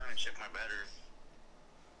check my battery.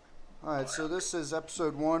 Alright, Oh so yeah. this is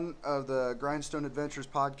episode one of the Grindstone Adventures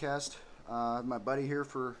podcast. I have my buddy here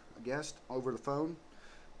for a guest over the phone,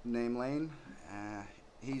 named Lane.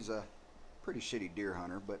 He's a pretty shitty deer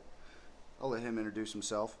hunter, but I'll let him introduce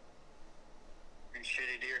himself. Pretty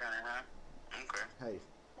shitty deer hunter, huh? Okay. Hey,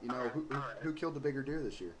 you All know, right. who, All who, right. who killed the bigger deer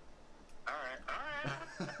this year? All right.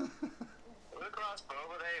 All right. With a crossbow,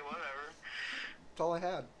 but hey, whatever. That's all I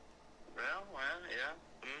had. Well, yeah.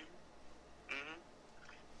 Mm-hmm.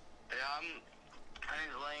 Yeah, my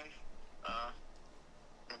name's Lane.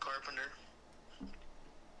 I'm a carpenter.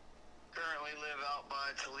 Currently live out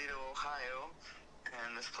by Toledo, Ohio,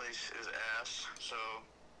 and this place is ass. So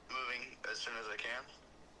moving as soon as I can.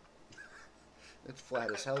 It's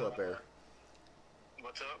flat as hell up there.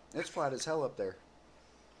 What's up? It's flat as hell up there.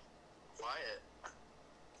 Quiet.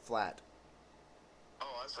 Flat.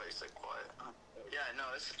 Oh, I thought you said quiet. Yeah, no,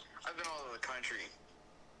 I've been all over the country,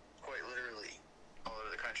 quite literally, all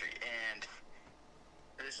over the country, and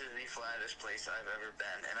this is the flattest place I've ever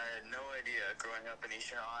been, and I had no idea growing up in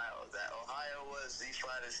Eastern Ohio that Ohio was the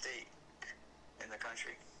flattest state in the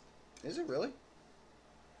country. Is it really?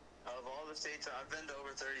 Of all the states, I've been to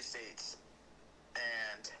over 30 states,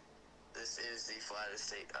 and this is the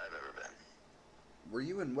flattest state I've ever been. Were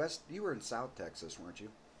you in West? You were in South Texas, weren't you?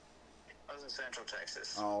 I was in Central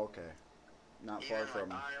Texas. Oh, okay. Not far Even from.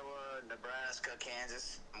 like Iowa, Nebraska,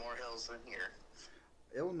 Kansas, more hills than here.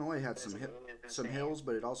 Illinois had It's some insane. hills,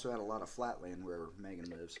 but it also had a lot of flatland where Megan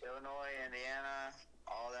lives. Illinois, Indiana,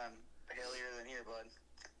 all them hillier than here, bud.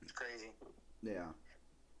 It's crazy. Yeah.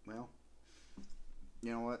 Well,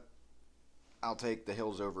 you know what? I'll take the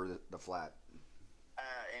hills over the flat.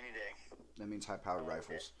 Any day. That means high-powered Okay.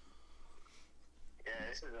 rifles. Yeah,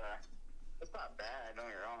 it's not bad. Don't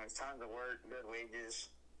get me wrong. It's tons of work, good wages.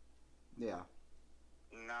 Yeah.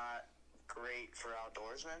 Not great for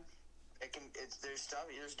outdoorsmen.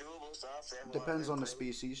 There's doable stuff. They have a lot Depends of on the great.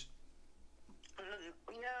 species.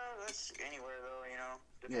 Yeah, that's anywhere though.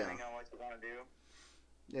 Depending on what you want to do.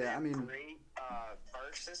 They Yeah, I have mean, great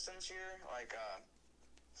park systems here, like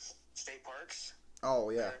state parks. oh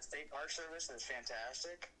yeah, Their state park service is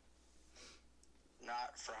fantastic.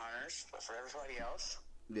 Not for hunters, but for everybody else.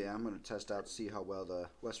 yeah. I'm gonna test out to see how well the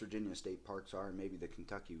West Virginia state parks are, and maybe the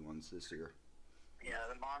Kentucky ones this year. Yeah,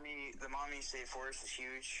 the Maumee State Forest is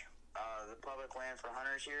huge. The public land for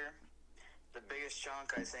hunters here, the biggest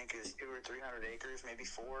chunk I think is 200 or 300 acres, maybe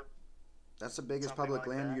 4. That's the biggest Something public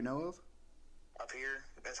like land that. you know of? Up here,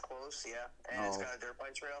 that's close, yeah. And it's Oh, got a dirt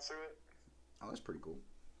bike trail through it. oh, that's pretty cool.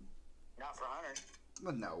 Not for hunters.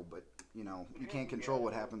 Well, no, but you can't control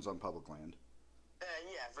what happens on public land.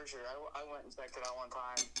 Yeah, for sure. I went and checked it out one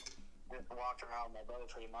time. Just walked around with my brother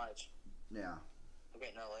pretty much. Yeah.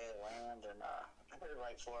 Getting a lay of the land, and there's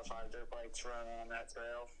like 4 or 5 dirt bikes running on that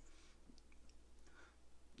trail.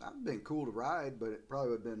 That'd been cool to ride, but it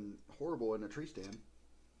probably would have been horrible in a tree stand.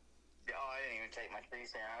 Yeah, I didn't even take my tree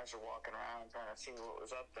stand. I was just walking around trying to see what was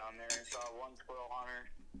up down there, and saw one squirrel hunter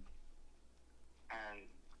and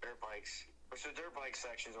dirt bikes. Which the dirt bike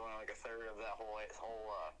section is only like a third of that whole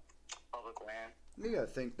public land. You gotta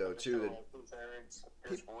think though too that Like 2/3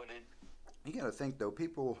 just wooded. you gotta think though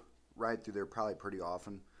people ride through there probably pretty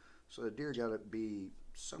often, so the deer gotta be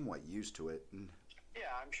somewhat used to it. And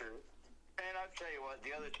Yeah, I'm sure. And I'll tell you what,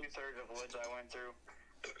 the other 2/3 of woods I went through,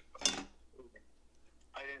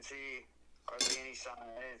 I didn't see hardly any sign.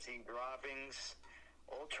 I didn't see droppings,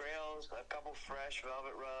 old trails, a couple fresh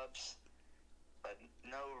velvet rubs, but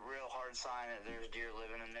no real hard sign that there's deer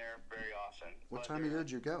living in there very often. what But time of year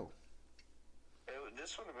did you go?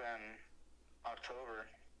 this would have been October.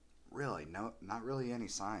 Really? No, not really any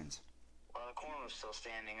signs. Well, the corn was still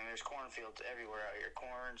standing, and there's cornfields everywhere out here.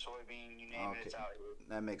 Corn, soybean, you name it, it's out here.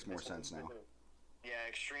 That makes more sense now. Yeah,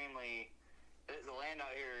 extremely. The land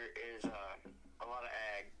out here is a lot of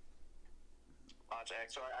ag. Lots of ag.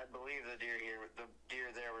 So I believe the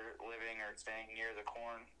deer there were living or staying near the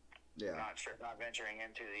corn. Yeah. Not venturing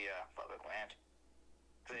into the public land.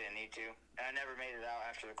 They didn't need to. And I never made it out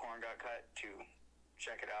after the corn got cut to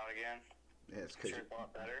check it out again. Yeah, it's I'm because sure it's a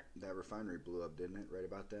lot better. that refinery blew up, didn't it? Right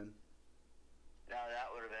about then. No, that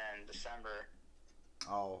would have been December.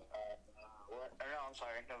 Oh. No, I'm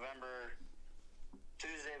sorry. November,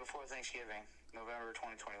 Tuesday before Thanksgiving, November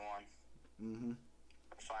 2021. Mm-hmm.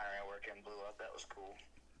 Refinery I work in blew up. That was cool.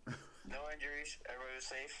 No injuries. Everybody was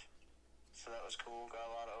safe. So that was cool. Got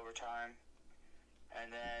a lot of overtime.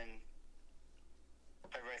 And then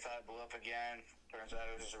everybody thought it blew up again. Turns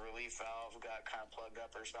out it was just a relief valve. Got kind of plugged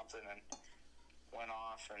up or something and went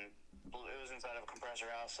off. And it was inside of a compressor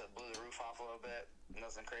house that blew the roof off a little bit.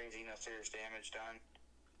 Nothing crazy. No serious damage done.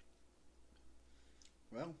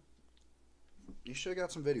 Well, You should have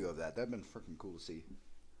got some video of that. That'd been freaking cool to see.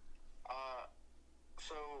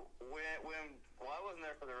 So well, I wasn't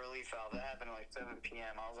there for the relief valve. That happened at like 7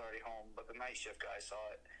 p.m. I was already home, but the night shift guy saw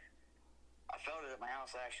it. I felt it at my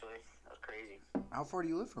house, actually. That was crazy. How far do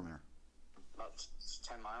you live from here? About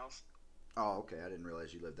 10 miles. Oh, okay. I didn't realize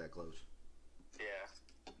you lived that close. Yeah.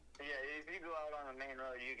 Yeah, if you go out on the main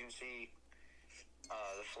road, you can see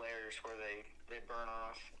the flares where they burn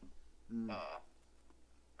off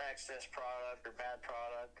excess product or bad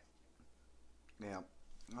product. Yeah.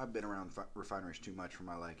 I've been around refineries too much for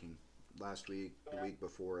my liking. Last week, the week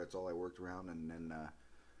before, that's all I worked around. And then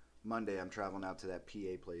Monday, I'm traveling out to that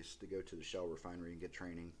PA place to go to the Shell refinery and get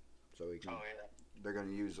training. So we can. Oh, yeah. They're going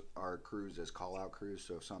to use our crews as call-out crews.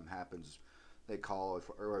 So if something happens, they call. If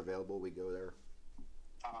we're available, we go there.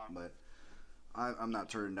 But I'm not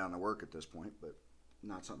turning down the work at this point, but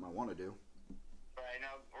not something I want to do. Right.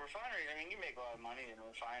 Now, refineries, I mean, you make a lot of money in a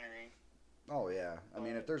refinery. Oh, yeah. I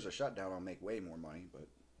mean, if there's a shutdown, I'll make way more money, but...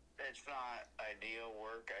 It's not ideal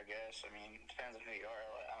work, I guess. I mean, it depends on who you are.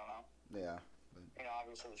 I don't know. Yeah. But... You know,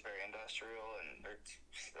 obviously it's very industrial, and there's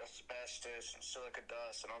asbestos and silica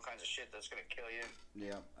dust and all kinds of shit that's going to kill you.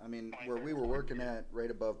 Yeah. I mean, where we were working at,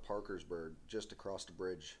 right above Parkersburg, just across the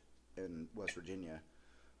bridge in West Virginia,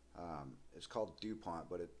 it's called DuPont,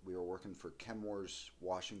 but we were working for Chemours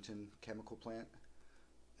Washington chemical plant,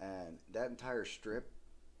 and that entire strip,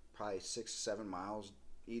 probably 6-7 miles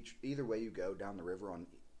either way you go down the river, on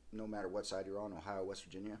no matter what side you're on, Ohio, West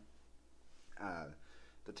Virginia.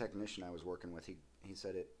 The technician I was working with, he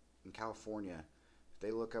said it in California, if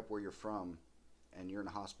they look up where you're from and you're in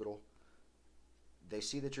a hospital, they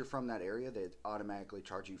see that you're from that area, they automatically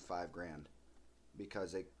charge you $5,000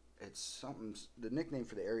 because it's something. The nickname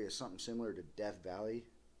for the area is something similar to Death Valley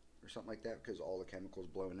or something like that, because all the chemicals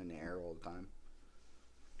blowing in the air all the time.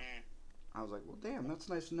 I was like, well, damn, that's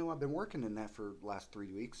nice to know. I've been working in that for the last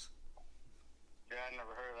 3 weeks. Yeah, I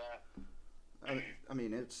never heard of that. I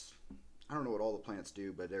mean, I don't know what all the plants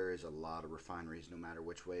do, but there is a lot of refineries no matter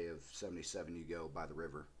which way of 77 you go by the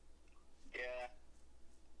river. Yeah.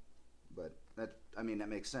 But that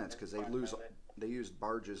makes sense, because they use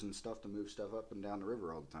barges and stuff to move stuff up and down the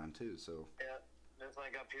river all the time too. So. Yeah, it's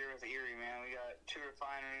like up here with Erie, man. We got 2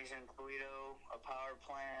 refineries in Toledo, a power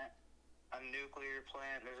plant, a nuclear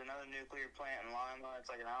plant. There's another nuclear plant in Lima. It's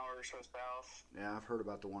like an hour or so south. Yeah, I've heard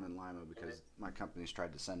about the one in Lima because my company's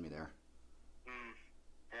tried to send me there.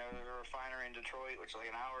 Yeah, there's a refinery in Detroit, which is like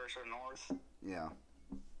an hour or so north. Yeah.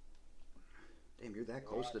 Damn, you're that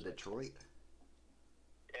close to Detroit?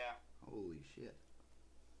 Yeah. Holy shit.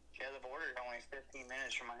 Yeah, the border is only 15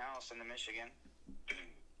 minutes from my house into Michigan.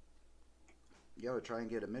 You ought to try and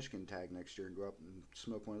get a Michigan tag next year and go up and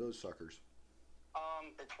smoke one of those suckers.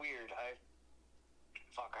 It's weird. I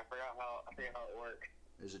forgot how it worked.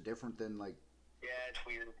 Is it different than, like... Yeah, it's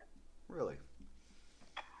weird. Really?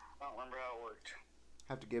 I don't remember how it worked.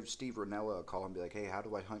 Have to give Steve Ranella a call and be like, hey, how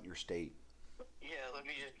do I hunt your state? Yeah, let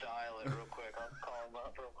me just dial it real quick. I'll call him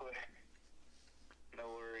up real quick. No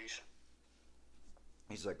worries.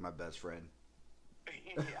 He's like my best friend.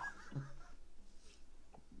 Yeah.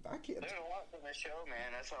 I can't. There's a lot from the show,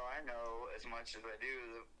 man. That's how I know as much as I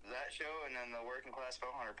do. That show and then the Working Class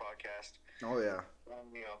Bow Hunter podcast. Oh, yeah.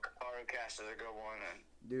 Autocast is a good one.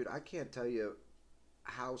 Dude, I can't tell you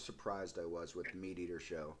how surprised I was with the Meat Eater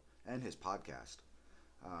show and his podcast.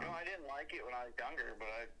 I didn't like it when I was younger,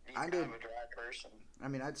 but he's kind of a dry person. I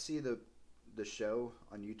mean, I'd see the show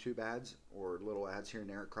on YouTube ads or little ads here and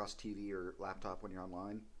there across TV or laptop when you're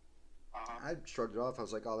online. I shrugged it off. I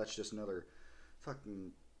was like, oh, that's just another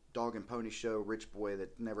fucking dog and pony show, rich boy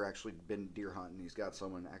that never actually been deer hunting. He's got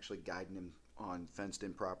someone actually guiding him on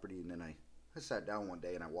fenced-in property. And then I sat down one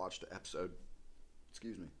day and I watched the episode.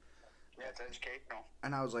 Excuse me. Yeah, it's educational.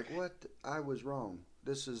 And I was like, what? I was wrong.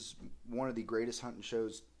 This is one of the greatest hunting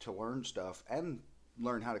shows to learn stuff and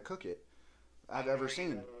learn how to cook it I've ever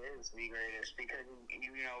seen. It is the greatest because,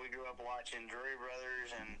 we grew up watching Drury Brothers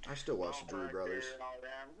and... I still watch the Drury Brothers. And all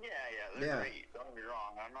them. Yeah, they're great. Don't get me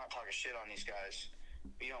wrong. I'm not talking shit on these guys.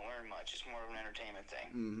 You don't learn much. It's more of an entertainment thing.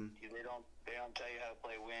 Mm-hmm. They don't tell you how to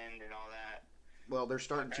play wind and all that. Well, they're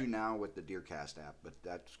starting to now with the Deercast app, but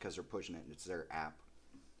that's because they're pushing it. It's their app.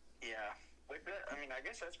 Yeah. I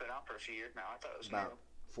guess that's been out for a few years now. I thought it was about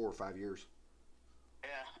 4 or 5 years.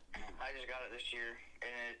 Yeah, I just got it this year,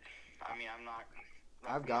 and I'm not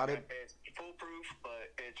I've got it. It's foolproof, but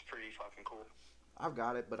it's pretty fucking cool. I've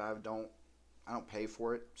got it, but I don't pay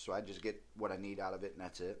for it, so I just get what I need out of it, and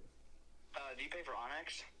that's it. Do you pay for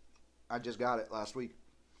Onyx? I just got it last week.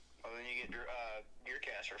 Oh, then you get your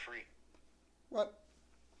Deercast for free. What?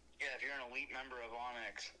 Yeah, if you're an elite member of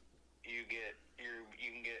Onyx, you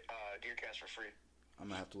can get deer cast for free. I'm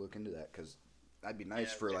gonna have to look into that because that'd be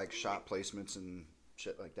nice for like shot placements and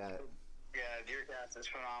shit like that. Yeah, deer cast is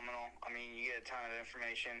phenomenal. I mean, you get a ton of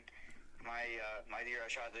information. My deer I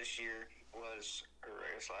shot this year was, or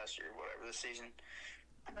I guess last year, whatever, this season.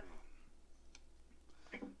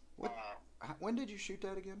 What? When did you shoot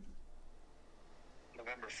that again?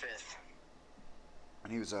 November 5th.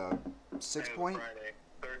 And he was a 6 point. Friday.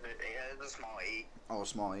 Thursday. Yeah, it was a small 8. Oh, a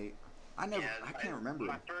small 8. I can't remember.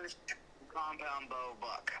 My first compound bow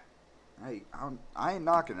buck. I ain't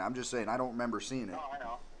knocking it. I'm just saying I don't remember seeing it. Oh, I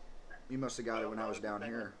know. You must have got it when I was down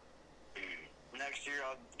here. Next year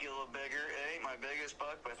I'll get a little bigger. It ain't my biggest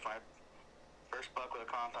buck, but it's my first buck with a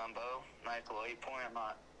compound bow. Nice little 8 point. I'm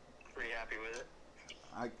not pretty happy with it.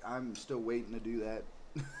 I'm still waiting to do that.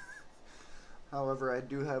 However, I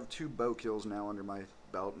do have 2 bow kills now under my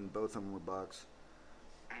belt, and both of them were bucks.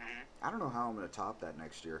 Mm-hmm. I don't know how I'm going to top that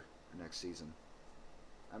next year, or next season.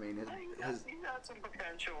 I mean, you got some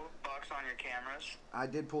potential bucks on your cameras. I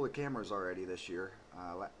did pull the cameras already this year.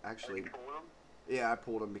 Actually, you pulled them? Yeah, I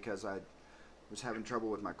pulled them because I was having trouble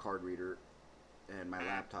with my card reader, and my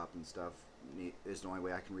laptop and stuff is the only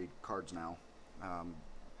way I can read cards now.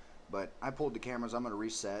 But I pulled the cameras. I'm going to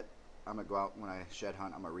reset. I'm going to go out when I shed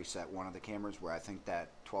hunt. I'm going to reset one of the cameras where I think that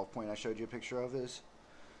 12 point I showed you a picture of is.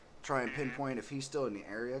 Try and pinpoint if he's still in the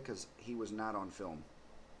area because he was not on film.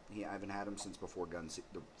 I haven't had him since before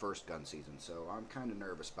the first gun season, so I'm kind of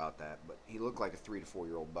nervous about that. But he looked like a 3 to 4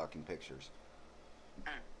 year old buck in pictures.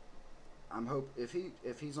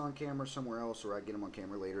 If he's on camera somewhere else, or I get him on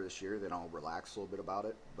camera later this year, then I'll relax a little bit about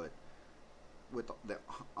it. But with the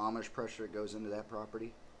Amish pressure that goes into that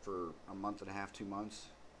property for a month and a half, 2 months,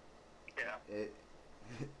 yeah,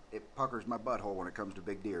 it puckers my butthole when it comes to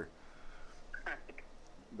big deer.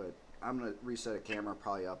 But I'm gonna reset a camera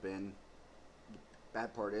probably up in. The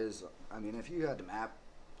bad part is, I mean, if you had the map,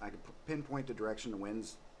 I could pinpoint the direction the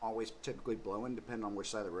wind's always typically blowing, depending on which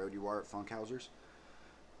side of the road you are at Funkhauser's.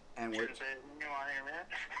 And shouldn't say you on here, man.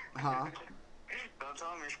 Huh? Don't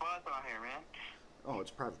tell them your spot's on here, man. Oh,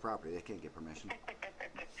 it's private property. They can't get permission.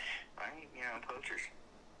 Poachers.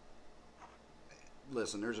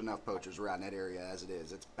 Listen, there's enough poachers around that area as it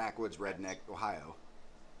is. It's backwoods redneck Ohio.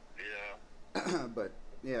 Yeah. But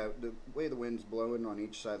yeah, the way the wind's blowing on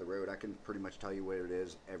each side of the road, I can pretty much tell you where it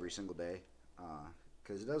is every single day.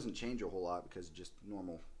 Because it doesn't change a whole lot because of just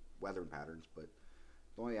normal weather patterns. But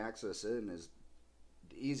the only access in is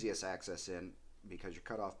the easiest access in, because you're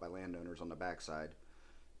cut off by landowners on the backside.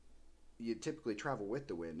 You typically travel with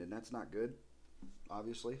the wind, and that's not good,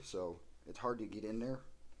 obviously. So it's hard to get in there.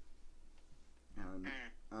 And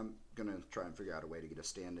I'm gonna try and figure out a way to get a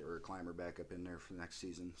stand or a climber back up in there for next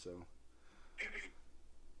season. So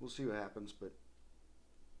we'll see what happens. But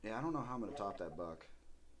yeah, I don't know how I'm gonna top that buck.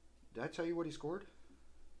 Did I tell you what he scored?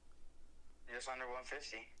 Just under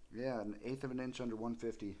 150. Yeah, an eighth of an inch under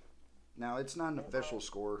 150. Now it's not an official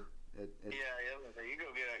score. You go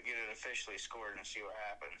get it officially scored and see what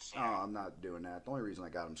happens. Oh, I'm not doing that. The only reason I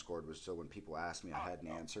got him scored was so when people asked me, I had an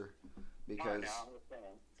answer. Because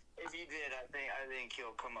if you did, I think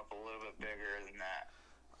he'll come up a little bit bigger than that.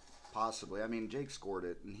 Possibly. I mean, Jake scored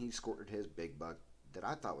it, and he scored his big buck that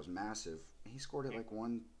I thought was massive. He scored it like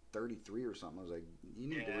 133 or something. I was like, you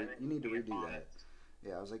need to redo that.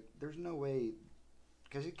 Yeah, I was like, there's no way,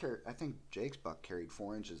 because I think Jake's buck carried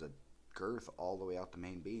 4 inches of girth all the way out the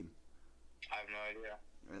main beam. I have no idea,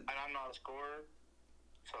 and I'm not a scorer,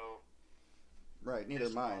 so. Right, neither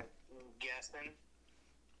am I. Guessing.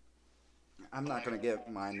 I'm not going to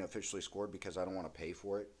get mine officially scored because I don't want to pay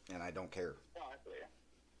for it, and I don't care. Oh, I feel you.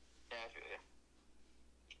 Yeah, I feel you.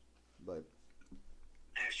 But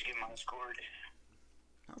I should get mine scored.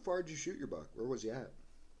 How far did you shoot your buck? Where was he at?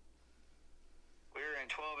 We were in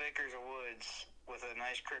 12 acres of woods with a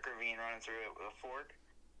nice crick ravine running through it with a fork.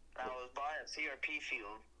 I was by a CRP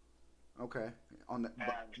field. Okay, on the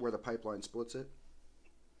where the pipeline splits it.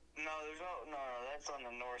 No, that's on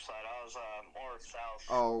the north side. I was more south.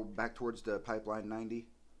 Oh, back towards the pipeline 90.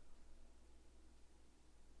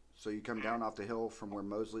 So you come down off the hill from where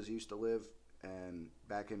Mosley's used to live and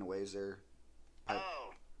back in the ways there.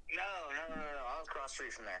 Oh, no. I was across the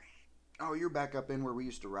street from there. Oh, you're back up in where we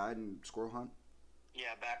used to ride and squirrel hunt?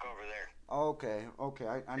 Yeah, back over there. Okay.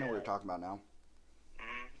 I know what you're talking about now.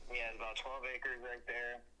 Yeah, it's about 12 acres right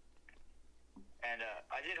there. And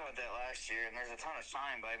I did hunt that last year, and there's a ton of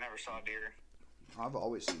sign, but I never saw deer. I've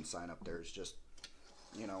always seen sign up there. It's just,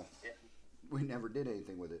 we never did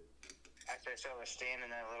anything with it. Actually, I saw a stand in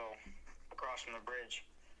that little, across from the bridge.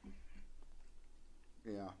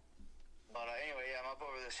 Yeah. But anyway, I'm up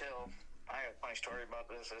over this hill. I got a funny story about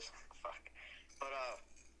this. Fuck. But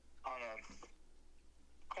on the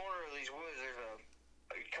corner of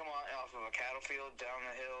a cattle field down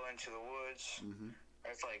the hill into the woods. Mm-hmm.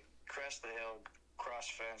 It's like crest the hill, cross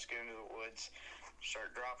fence, get into the woods,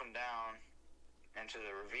 start dropping down into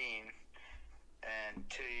the ravine. And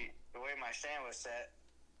the way my stand was set,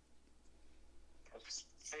 I was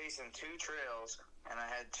facing two trails, and I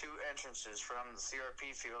had two entrances from the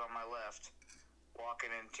CRP field on my left walking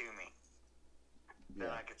into me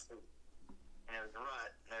that I could see. And it was a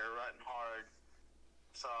rut. They were rutting hard.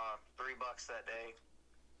 Saw 3 bucks that day.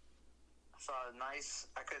 Saw a nice,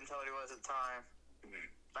 I couldn't tell what he was at the time,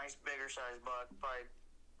 nice bigger sized buck, probably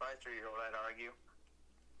 3-year-old, I'd argue.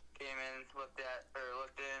 Came in, looked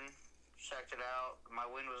in, checked it out. My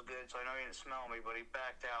wind was good, so I know he didn't smell me, but he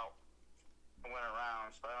backed out and went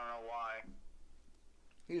around, so I don't know why.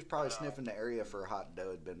 He was probably sniffing the area for a hot doe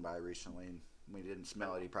had been by recently, and when he didn't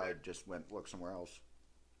smell it, he probably just went look somewhere else.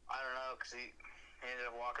 I don't know, because he ended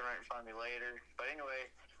up walking right in front of me later. But anyway,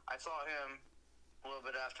 I saw him a little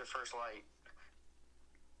bit after first light.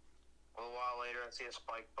 A little while later, I see a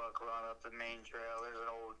spike buck run up the main trail. There's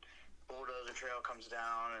an old bulldozer trail comes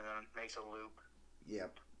down and then makes a loop.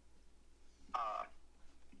 Yep.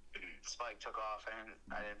 Spike took off and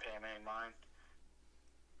I didn't pay him any mind.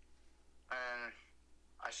 And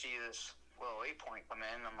I see this little 8-point come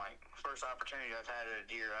in. I'm like, first opportunity I've had at a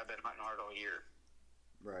deer. I've been hunting hard all year.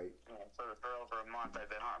 Right. So for over a month,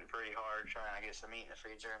 I've been hunting pretty hard, trying to get some meat in the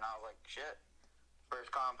freezer. And I was like, shit,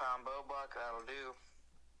 first compound bow buck, that'll do.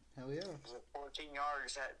 Hell yeah. He was at 14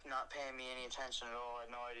 yards, not paying me any attention at all. I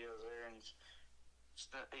had no idea it was there. And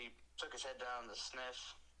he took his head down to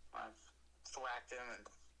sniff. I thwacked him and,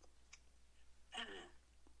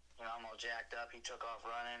 I'm all jacked up. He took off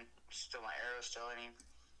running. Still, my arrow's still in him.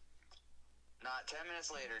 Not 10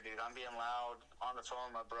 minutes later, dude, I'm being loud on the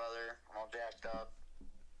phone with my brother. I'm all jacked up.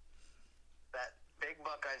 That big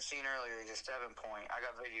buck I'd seen earlier, he's a 7-point. I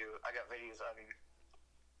got videos of him.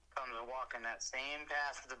 Comes and walking that same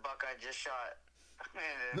path as the buck I just shot.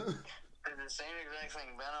 And did the same exact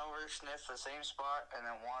thing. Bent over, sniffed the same spot, and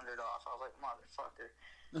then wandered off. I was like, motherfucker.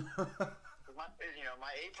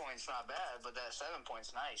 My 8-point's not bad, but that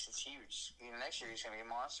 7-point's nice. It's huge. Next year he's gonna be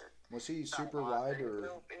a monster. Was he super wide or?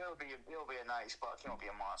 He'll be a nice buck. He won't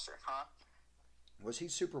be a monster, huh? Was he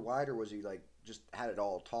super wide or was he like just had it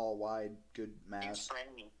all tall, wide, good mass? He was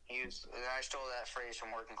framey. I stole that phrase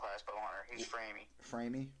from working class bow hunter. He's framey.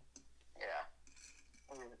 Framey? Yeah.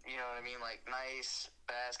 You know what I mean? Like nice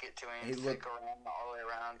basket to him, thick around all the way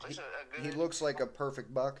around. He looks like a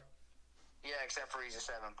perfect buck. Yeah, except for he's a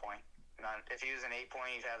 7-point. If he was an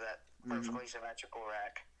 8-point, he'd have that perfectly symmetrical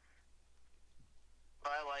rack.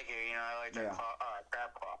 But I like it, I like that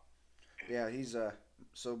crab claw. Yeah, he's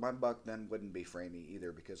so my buck then wouldn't be framey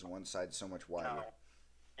either because one side's so much wider. No.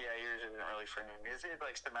 Yeah, yours isn't really framey. It's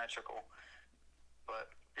like symmetrical. But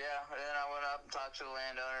yeah, and then I went up and talked to the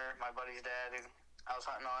landowner, my buddy's dad, who I was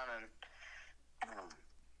hunting on, and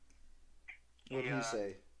what did he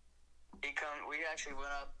say? We actually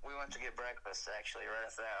went up. We went to get breakfast. Actually, right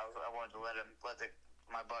after that, I wanted to let the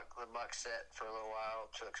buck sit for a little while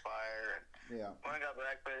to expire. And went and got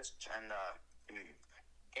breakfast, and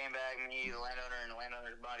came back. Me, the landowner, and the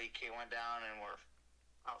landowner's buddy went down, and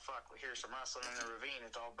we hear some rustling in the ravine.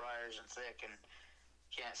 It's all briars and thick, and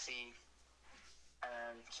can't see.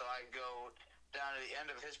 And so I go down to the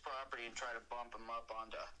end of his property and try to bump him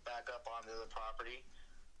back up onto the property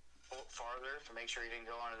farther to make sure he didn't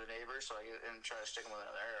go onto the neighbors, and try to stick him with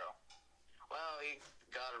another arrow. Well, he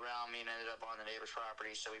got around me and ended up on the neighbor's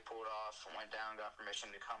property, so we pulled off and went down, got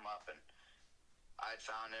permission to come up, and I'd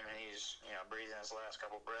found him, and he's, breathing his last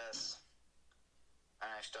couple breaths, and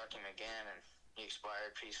I stuck him again, and he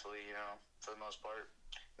expired peacefully, for the most part.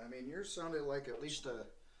 I mean, yours sounded like at least a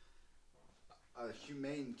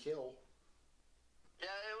humane kill.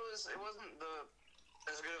 Yeah, it wasn't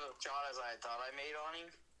as good of a shot as I thought I made on him.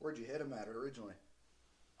 Where'd you hit him at originally?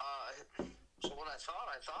 So what I thought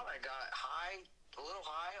I got a little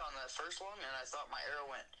high on that first one, and I thought my arrow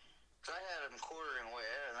went, because I had him quartering away.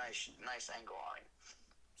 I had a nice angle on him.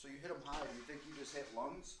 So you hit him high. Do you think you just hit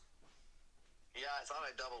lungs? Yeah, I thought I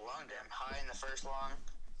double lunged him. High in the first lung,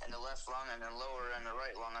 and the left lung, and then lower in the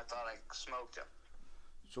right lung. I thought I smoked him.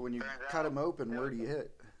 So when you cut him open, where do you hit?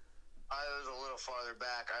 I was a little farther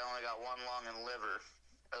back. I only got one lung and liver.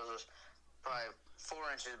 It was probably 4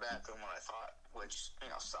 inches back than what I thought, which,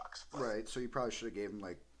 sucks. But. Right, so you probably should have gave him,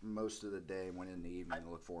 most of the day and went in the evening to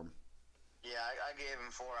look for him. Yeah, I gave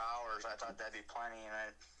him 4 hours. I thought that'd be plenty, and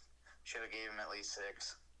I should have gave him at least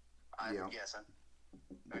 6. I'm guessing.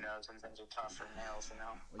 Who knows? Some things are tough for nails,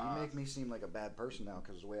 Well, you make me seem like a bad person now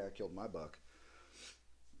because of the way I killed my buck.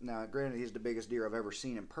 Now, granted, he's the biggest deer I've ever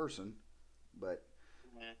seen in person, but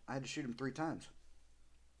I had to shoot him 3 times.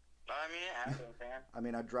 I mean, it happens, man. I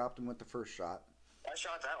mean, I dropped him with the first shot. I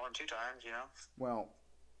shot that one 2 times, you know? Well,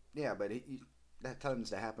 yeah, but that tends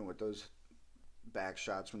to happen with those back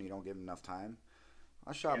shots when you don't give him enough time.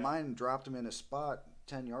 I shot mine and dropped him in a spot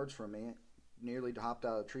 10 yards from me. Nearly hopped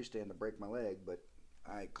out of the tree stand to break my leg, but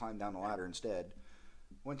I climbed down the ladder instead.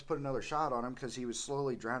 Went to put another shot on him because he was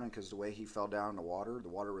slowly drowning because the way he fell down in the water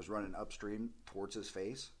was running upstream towards his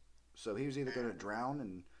face. So he was either going to drown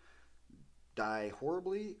and die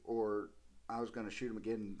horribly, or I was going to shoot him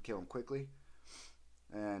again and kill him quickly.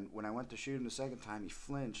 And when I went to shoot him the second time, he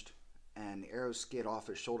flinched, and the arrow skid off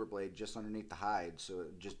his shoulder blade just underneath the hide, so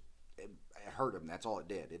it hurt him. That's all it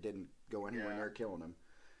did. It didn't go anywhere near killing him.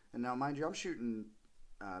 And now, mind you, I'm shooting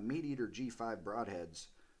Meat Eater G5 broadheads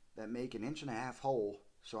that make an 1.5-inch hole,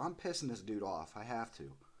 so I'm pissing this dude off. I have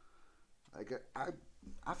to. Like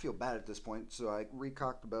I feel bad at this point, so I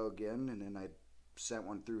recocked the bow again, and then I sent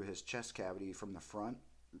one through his chest cavity from the front,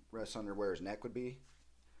 rest under where his neck would be,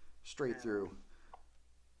 straight through,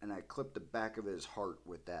 and I clipped the back of his heart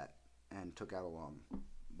with that and took out a lung.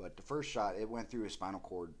 But the first shot, it went through his spinal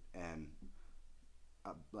cord, and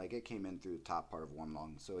like it came in through the top part of one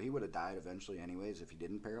lung, so he would have died eventually anyways if he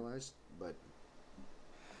didn't paralyze. But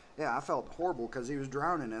yeah, I felt horrible because he was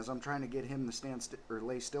drowning as I'm trying to get him to stand or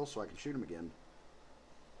lay still so I can shoot him again.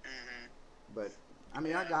 Mm-hmm. But I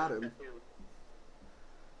mean, I got him.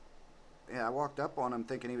 Yeah, I walked up on him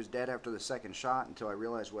thinking he was dead after the second shot until I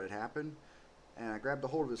realized what had happened, and I grabbed a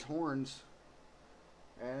hold of his horns,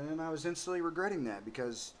 and then I was instantly regretting that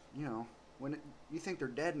because, you know, when you think they're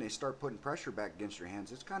dead and they start putting pressure back against your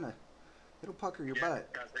hands, it's kind of, it'll pucker your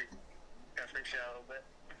butt. Gotta freak you out a little bit.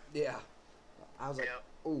 Yeah. I was like,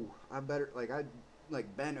 oh, I better, I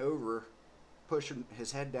bent over, pushing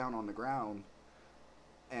his head down on the ground,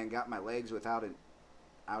 and got my legs without it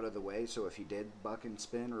out of the way, so if he did buck and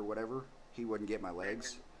spin or whatever, he wouldn't get my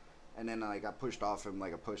legs. And then I got pushed off him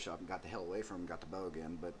like a push-up and got the hell away from him, got the bow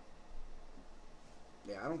again. But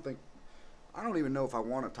yeah, I don't even know if I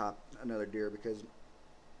want to top another deer because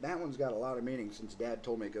that one's got a lot of meaning since Dad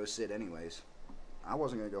told me to go sit anyways. I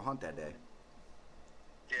wasn't going to go hunt that day.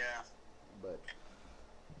 Yeah. But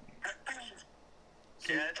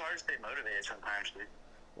yeah, it's hard to stay motivated sometimes, dude.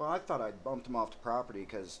 Well, I thought I bumped him off the property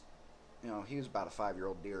because, you know, he was about a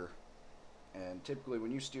 5-year-old deer, and typically when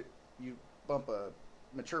you bump a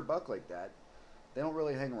mature buck like that, they don't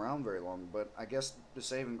really hang around very long. But I guess the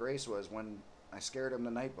saving grace was when I scared him the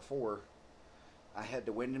night before, I had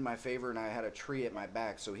the wind in my favor and I had a tree at my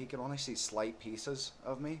back, so he could only see slight pieces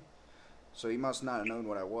of me. So he must not have known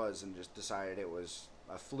what I was and just decided it was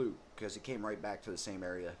a fluke because he came right back to the same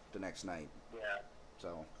area the next night. Yeah.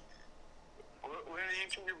 So. When did you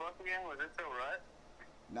shoot your buck again? Was it still rut?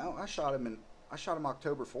 No, I shot him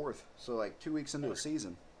October 4th, so like 2 weeks into the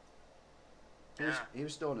season. He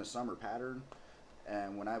was still in his summer pattern,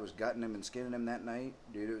 and when I was gutting him and skinning him that night,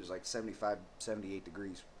 dude, it was like 75, 78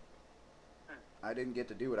 degrees. I didn't get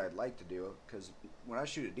to do what I'd like to do, because when I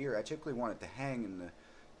shoot a deer, I typically want it to hang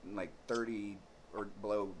in like 30 or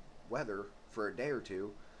below weather for a day or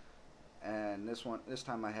two, and this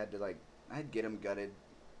time I'd get him gutted,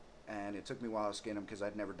 and it took me a while to skin him because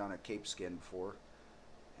I'd never done a cape skin before,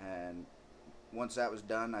 and once that was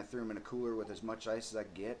done, I threw him in a cooler with as much ice as I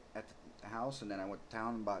could get at the house, and then I went to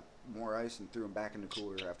town and bought more ice and threw him back in the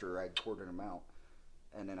cooler after I'd quartered him out,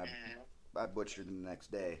 and then I butchered him the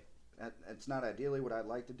next day. It's not ideally what I'd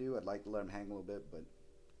like to do. I'd like to let him hang a little bit, but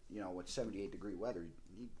you know, with 78-degree weather,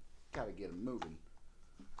 you gotta get him moving.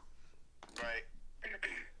 Right.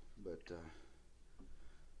 But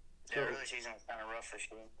early season was kind of rough this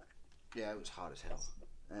year. Yeah, it was hot as hell,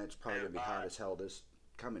 and it's probably gonna be hot as hell this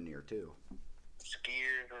coming year too.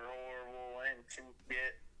 Skiers are horrible, and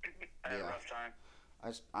I had a rough time.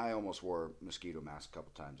 I almost wore a mosquito mask a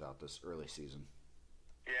couple times out this early season.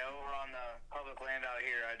 Yeah, over on the public land out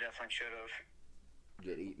here, I definitely should have.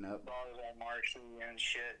 Get eaten up. Dogs all marshy and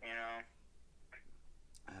shit, you know.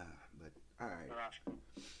 But all right.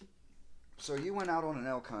 So you went out on an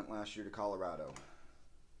elk hunt last year to Colorado.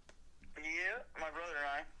 Yeah, my brother and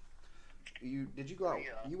I. Did you go out?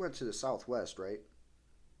 You went to the Southwest, right?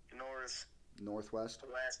 Northwest.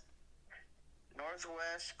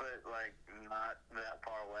 Northwest, but like not that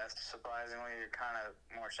far west. Surprisingly, you're kind of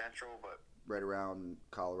more central, but right around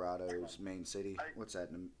Colorado's main city. What's that?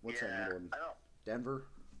 What's that middle one? Denver.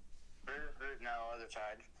 No, other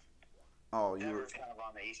side. Oh, Denver's kind of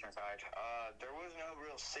on the eastern side. There was no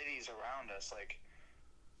real cities around us. Like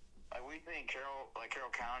we think Carroll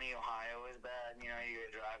County, Ohio is bad. You know, you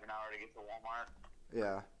gotta drive an hour to get to Walmart.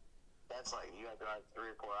 Yeah. That's like you gotta drive 3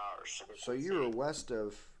 or 4 hours to get to So you were west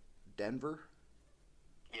of Denver?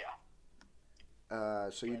 Yeah.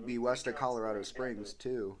 So Yeah, you'd be west of Colorado Springs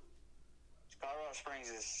Denver. too. Colorado Springs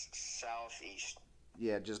is southeast.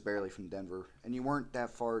 Yeah, just barely from Denver. And you weren't that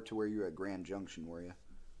far to where you were at Grand Junction, were you?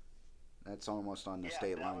 That's almost on the Yeah,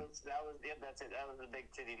 state line. yep, that's it. That was the big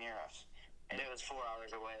city near us, and it was 4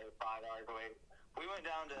 hours away, 5 hours away. We went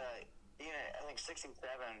down to I think 67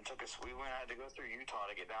 took us. Had to go through Utah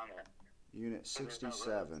to get down there. Unit There's no roads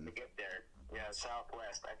 67. to get there. Yeah,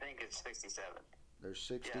 southwest. I think it's 67. There's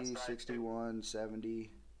Yeah, 60, so 61,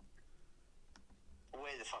 70.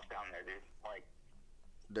 way the fuck down there, dude. Like,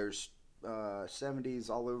 There's 70s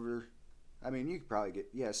all over. I mean, you could probably get,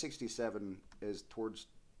 yeah, 67 is towards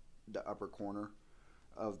the upper corner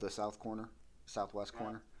of the southwest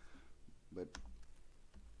corner. But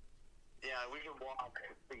yeah, we could walk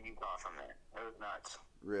to Utah from there. It was nuts.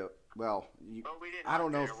 real well, But we didn't. I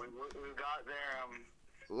don't know. We got there.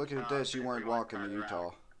 Looking at this, you weren't walking to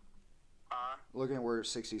Utah. Huh? Looking at where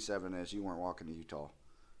 67 is, you weren't walking to Utah.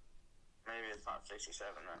 Maybe it's not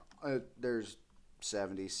 67 then. There's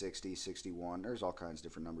 70, 60, 61. There's all kinds of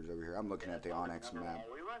different numbers over here. I'm looking at the Onyx map.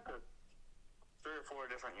 We went to 3 or 4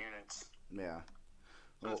 different units. Yeah.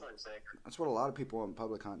 So Well, that's what I'd say. that's what a lot of people in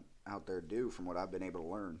public hunt out there do, from what I've been able to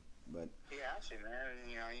learn. But Yeah, actually, man.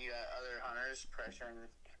 You got other hunters pressuring,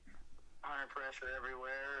 hunter pressure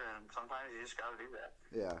everywhere, and sometimes you just gotta do that.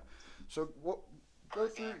 yeah, so go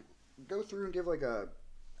through and give like a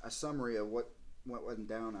summary of what went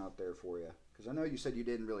down out there for you, because I know you said you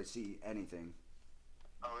didn't really see anything.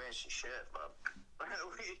 Oh, we didn't see shit, but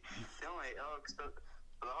the only elks. The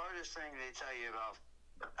hardest thing they tell you about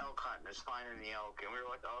elk hunting is finding the elk, and we were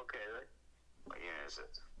like, oh, okay, what unit is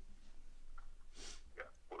it? Yeah,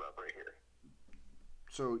 pulled up right here.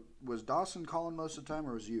 So was Dawson calling most of the time,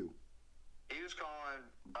 or was you? He was calling.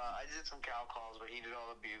 I did some cow calls, but he did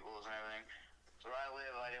all the bugles and everything. So where I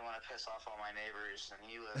live, I didn't want to piss off all my neighbors, and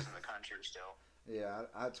he lives in the country still. Yeah,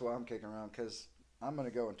 that's why I'm kicking around, because I'm going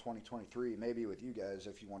to go in 2023, maybe with you guys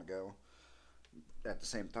if you want to go at the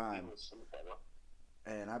same time.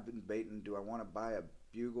 And I've been debating, do I want to buy a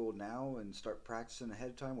bugle now and start practicing ahead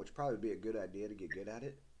of time, which probably would be a good idea to get good at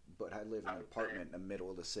it, but I live in an apartment in the middle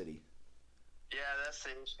of the city. Yeah, that's the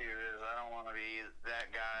issue, is I don't want to be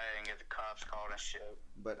that guy and get the cops called and shit.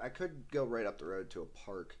 But I could go right up the road to a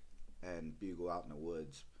park and bugle out in the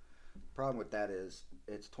woods. Problem with that is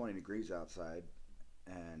it's 20 degrees outside,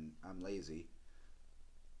 and I'm lazy,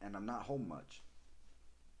 and I'm not home much.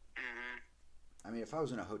 Mm-hmm. I mean, if I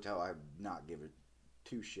was in a hotel, I'd not give it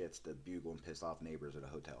 2 shits to bugle and piss off neighbors at a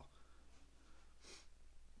hotel.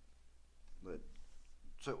 But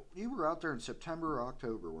so you were out there in September or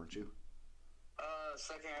October, weren't you?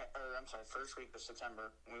 First week of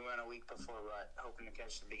September. We went a week before rut, hoping to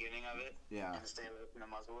catch the beginning of it. Yeah. And stay away from the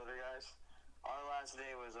muzzleloader guys. Our last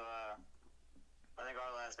day was I think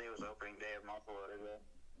our last day was opening day of muzzleloader day.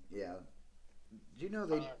 Yeah. Do you know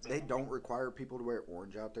they don't require people to wear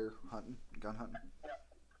orange out there gun hunting?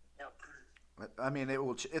 Yep. I mean,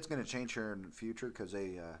 it's going to change here in the future because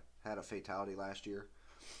they had a fatality last year.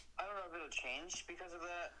 I don't know if it'll change because of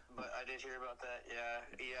that, but I did hear about that. Yeah,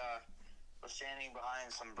 he was standing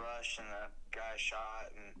behind some brush and the guy shot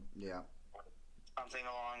and yeah, something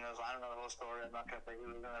along those. I don't know the whole story. I'm not gonna say who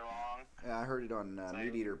was in the wrong. Yeah, I heard it on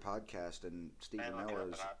Meat Eater podcast, and Stephen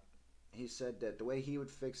Mellows. He said that the way he would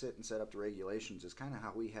fix it and set up the regulations is kind of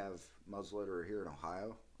how we have muzzleloader here in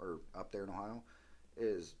Ohio, or up there in Ohio,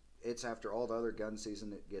 is it's after all the other gun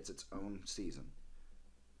season, it gets its own season,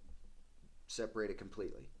 separated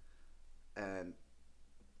completely. And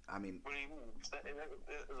I mean, what do you mean?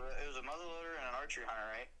 It was a muzzleloader and an archery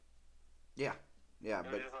hunter, right? Yeah,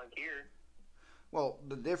 but just like here. Well,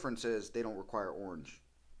 the difference is they don't require orange,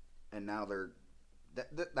 and now they're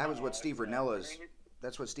that was what Steve Renella's.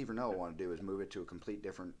 That's what Steve Renella wanted to do, is move it to a complete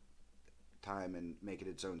different time and make it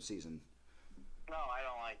its own season. No, I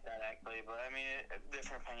don't like that actually, but I mean,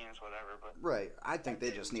 different opinions, whatever. But right, I think they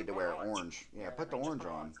just need to wear orange. Yeah, put the orange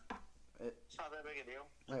on. It's not that big a deal.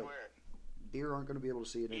 Just right. Wear it. Deer aren't going to be able to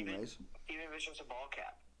see it anyways. Even if it's just a ball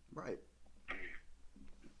cap. Right.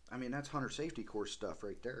 I mean, that's hunter safety course stuff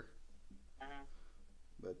right there. Mm-hmm.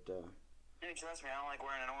 But dude, trust me, I don't like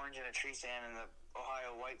wearing an orange in a tree stand in the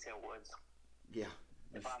Ohio whitetail woods. Yeah.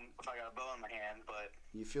 If I got a bow in my hand, but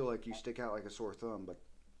you feel like you stick out like a sore thumb, but.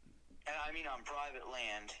 And I mean, on private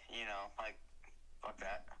land, like, fuck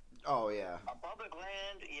that. Oh yeah. On public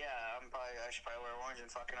land, yeah, I should probably wear orange in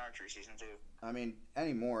fucking archery season too. I mean,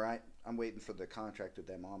 anymore, I'm waiting for the contract with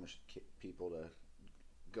them Amish people to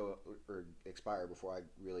go or expire before I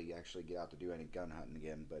really actually get out to do any gun hunting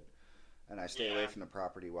again. And I stay away from the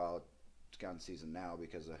property while it's gun season now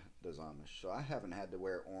because of those Amish. So I haven't had to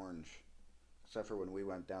wear orange except for when we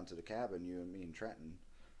went down to the cabin, you and me and Trenton.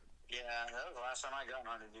 Yeah, that was the last time I gun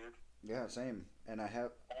hunted, dude. Yeah, same. And I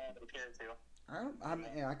have. I don't care too.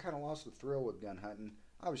 I kind of lost the thrill with gun hunting.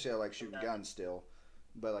 Obviously, I like shooting Okay. guns still,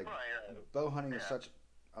 but like Right. bow hunting is Yeah. such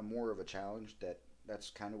a more of a challenge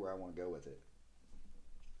that's kind of where I want to go with it.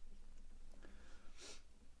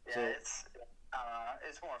 Yeah, So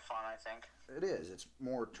it's more fun, I think. it is. It's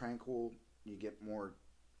more tranquil. You get more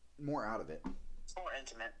out of it. It's more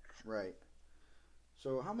intimate. Right.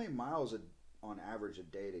 So how many miles on average a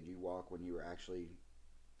day did you walk when you were actually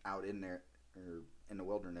out in there or in the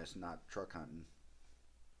wilderness, not truck hunting?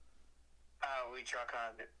 We truck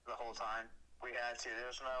hunted the whole time. We had to. There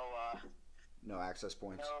was No access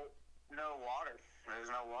points. no water. There was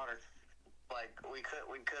no water. Like we could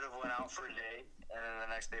have went out for a day, and then the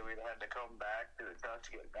next day we'd had to come back to the truck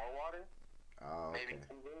to get more water. Oh, okay. Maybe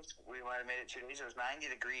 2 days. We might have made it 2 days. It was 90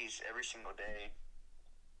 degrees every single day.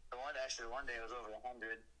 One day it was over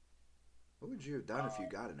 100. What would you have done if you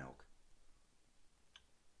got an elk?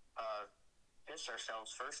 Pissed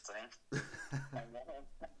ourselves first thing, and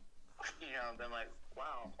then been like,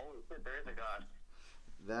 wow, holy shit, there is a god.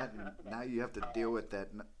 That now you have to deal with that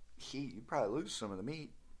heat. You probably lose some of the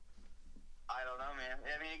meat. I don't know, man.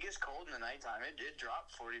 I mean, it gets cold in the nighttime. It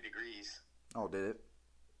dropped 40 degrees. Oh, did it?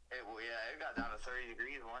 It got down to 30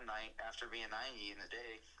 degrees one night after being 90 in the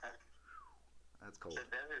day. That's cold. It's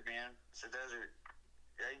a desert, man. It's a desert.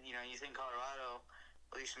 You think Colorado,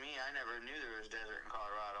 at least me, I never knew there was desert in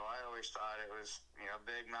Colorado. I always thought it was,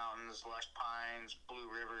 big mountains, lush pines, blue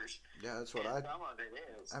rivers. Yeah, that's what Some of it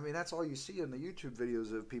is. I mean, that's all you see in the YouTube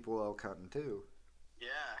videos of people elk hunting too.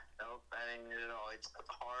 Yeah, nope, that ain't it at all. It's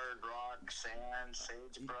hard rock, sand,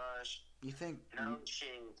 sagebrush. You think No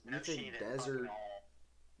shade. you No think shade desert? at all.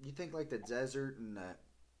 You think like the desert and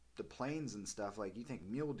the plains and stuff. Like you think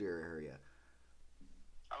mule deer area.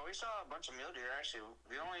 Oh, we saw a bunch of mule deer. Actually,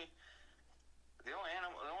 the only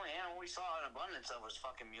animal we saw in abundance of was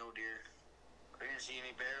fucking mule deer. We didn't see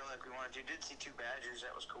any bear like we wanted to. Did see 2 badgers.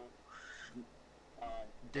 That was cool.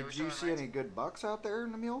 Did you see any good bucks out there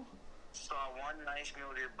in the mule? Saw one nice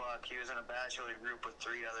mule deer buck. He was in a bachelor group with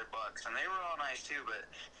 3 other bucks, and they were all nice too. But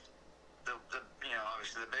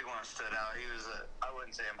obviously the big one stood out. He was I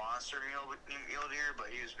wouldn't say a monster mule deer, but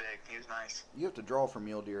he was big. He was nice. You have to draw for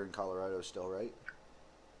mule deer in Colorado still, right?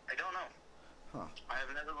 I don't know. Huh. I have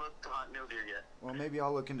never looked to hunt mule deer yet. Well, maybe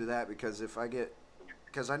I'll look into that because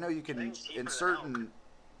because I know you can in certain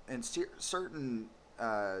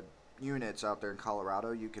units out there in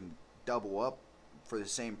Colorado, you can double up for the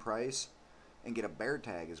same price and get a bear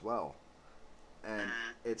tag as well, and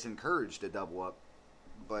it's encouraged to double up.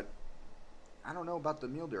 But I don't know about the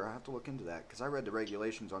mule deer. I have to look into that because I read the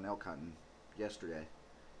regulations on elk hunting yesterday.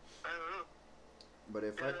 I don't know. But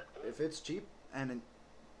if it's cheap and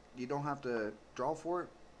you don't have to draw for it,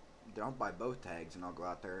 then I'll buy both tags and I'll go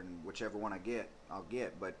out there and whichever one I get, I'll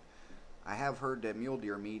get. But I have heard that mule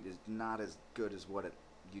deer meat is not as good as what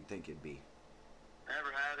you'd think it'd be.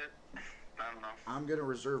 Never had it. I don't know. I'm gonna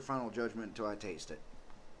reserve final judgment until I taste it.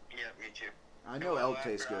 Yeah, me too. I know elk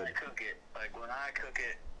tastes good. After I cook it, like when I cook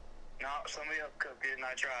it, not somebody else cooked it and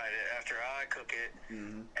I tried it. After I cook it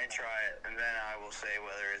and try it, and then I will say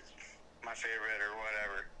whether it's my favorite or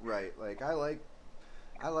whatever. Right, like I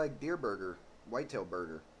like deer burger, whitetail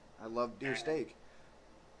burger. I love deer steak.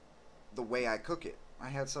 The way I cook it, I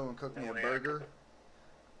had someone cook me a burger.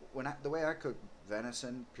 The way I cook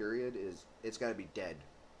venison, period, is it's got to be dead.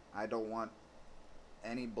 I don't want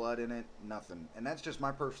any blood in it, nothing. And that's just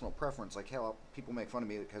my personal preference. Like hell, people make fun of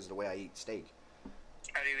me because of the way I eat steak.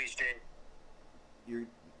 How do you eat steak?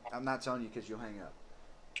 I'm not telling you because you'll hang up.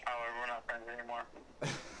 Oh, we're not friends anymore.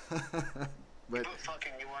 But you put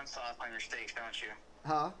fucking A1 sauce on your steaks, don't you?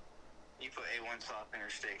 huh? You put A1 sauce on your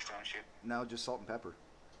steaks, don't you? No, just salt and pepper.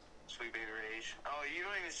 Sweet baby rage. Oh, you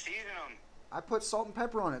don't even season them. I put salt and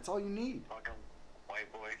pepper on it. It's all you need. Fucking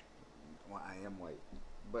white boy. Well, I am white,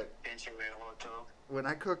 but Pinch your way a little. when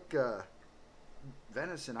I cook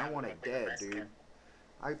venison, I want it dead, dude.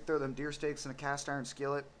 I throw them deer steaks in a cast iron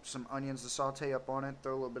skillet, some onions to saute up on it,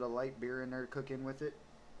 throw a little bit of light beer in there to cook in with it.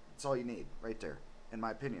 It's all you need, right there, in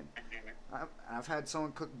my opinion. I've had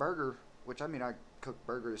someone cook burger, which I mean I cook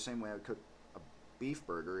burger the same way I would cook a beef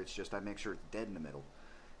burger. It's just I make sure it's dead in the middle.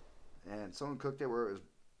 And someone cooked it where it was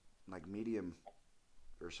like medium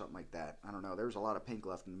or something like that. I don't know. There was a lot of pink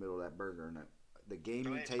left in the middle of that burger, and the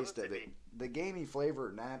gamey taste of it, the gamey flavor,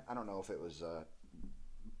 and that I don't know if it was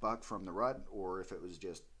buck from the rut or if it was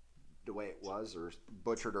just the way it was or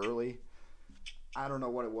butchered early. I don't know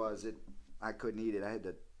what it was. I couldn't eat it. I had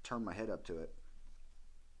to turn my head up to it.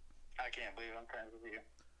 I can't believe I'm friends with you.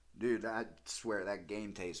 Dude, I swear that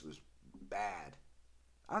game taste was bad.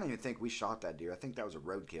 I don't even think we shot that deer. I think that was a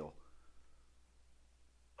roadkill.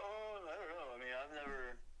 Oh, I don't know. I mean, I've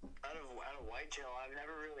never out of whitetail. I've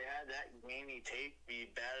never really had that gamey taste be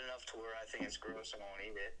bad enough to where I think it's gross and I won't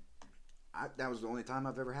eat it. That was the only time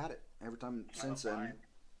I've ever had it. Every time since then,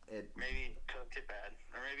 maybe cooked it bad,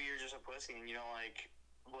 or maybe you're just a pussy and you don't like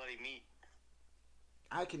bloody meat.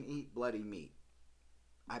 I can eat bloody meat.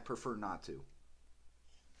 I prefer not to.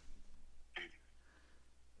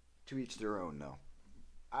 To each their own, though.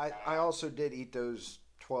 I also did eat those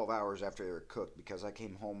 12 hours after they were cooked because I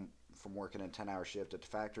came home from working a 10-hour shift at the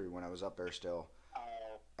factory when I was up there still.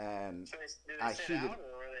 And so did I sit heated. out,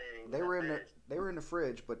 or were They were in the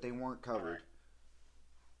fridge, but they weren't covered.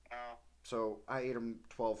 Oh. So I ate them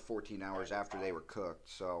 12, 14 hours after they were cooked.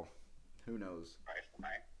 So who knows? Right.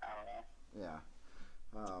 I don't know. Yeah.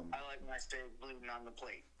 I like my steak bleeding on the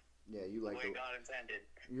plate. Yeah, you like the way God intended.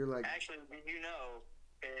 You're like. Actually, did you know?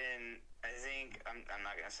 I think I'm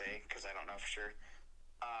not gonna say because I don't know for sure.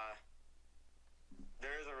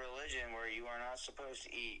 There's a religion where you are not supposed to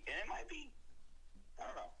eat, and it might be. I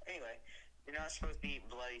don't know. Anyway, you're not supposed to eat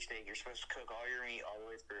bloody steak. You're supposed to cook all your meat all the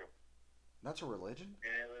way through. That's a religion?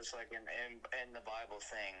 And it was like in the Bible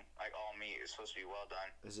thing, like all meat is supposed to be well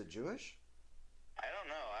done. Is it Jewish? I don't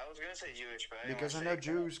know. I was gonna say Jewish, but because I know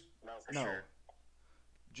Jews. No, for sure.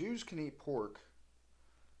 Jews can eat pork.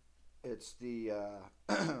 It's the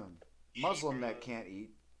Muslim that can't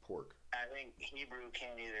eat pork. I think Hebrew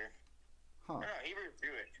can't either. Huh? No, Hebrew's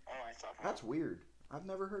Jewish. What am I talking about? That's weird. I've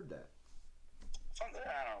never heard that. Something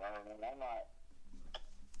I don't know.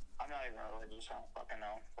 I'm not even religious. I don't fucking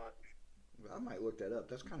know. But I might look that up.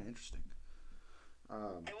 That's kind of interesting. It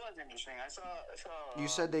was interesting. I saw. You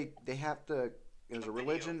said they have to. There's a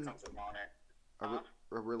religion. On it.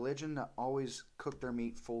 A religion that always cook their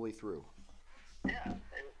meat fully through. Yeah,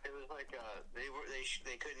 it was like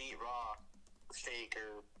they couldn't eat raw steak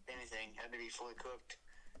or anything. It had to be fully cooked,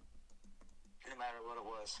 no matter what it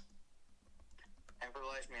was. And for the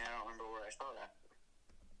life of me, I don't remember where I saw that.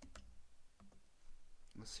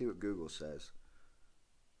 Let's see what Google says.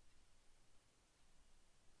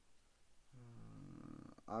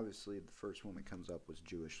 Obviously, the first one that comes up was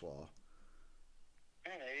Jewish law.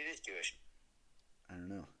 Yeah, maybe it is Jewish. I don't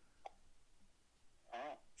know.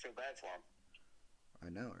 Oh, feel bad for him. I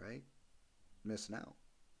know, right? Missing out.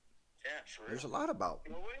 Yeah, for real. There's a lot about.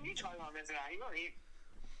 Well, what are you talking about missing out? You don't eat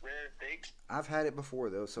rare steaks. I've had it before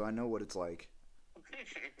though, so I know what it's like.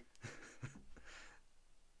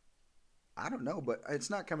 I don't know, but it's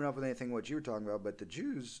not coming up with anything what you were talking about. But the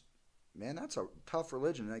Jews, man, that's a tough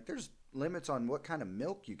religion. Like, there's limits on what kind of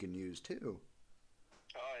milk you can use too.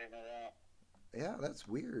 Oh, I didn't know that. Yeah, that's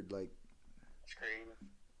weird. Like, that's crazy.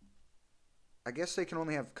 I guess they can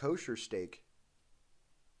only have kosher steak.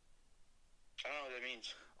 I don't know what that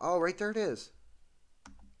means. Oh, right there it is.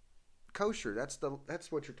 Kosher. That's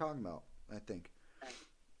what you're talking about, I think.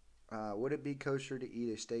 Would it be kosher to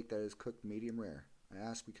eat a steak that is cooked medium rare? I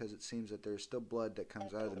ask because it seems that there is still blood that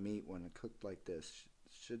comes out of the meat when cooked like this.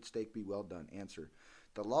 Should steak be well done? Answer.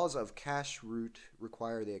 The laws of kashrut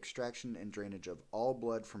require the extraction and drainage of all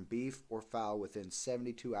blood from beef or fowl within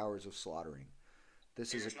 72 hours of slaughtering.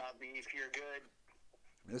 This is not beef. You're good.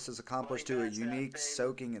 This is accomplished through a unique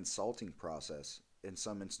soaking and salting process. In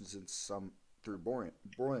some instances, some through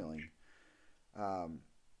broiling. The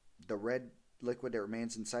red liquid that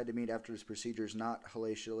remains inside the meat after this procedure is not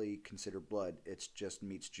halachically considered blood. It's just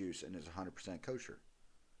meat's juice and is 100% kosher.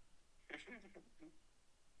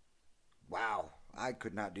 Wow, I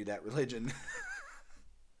could not do that religion.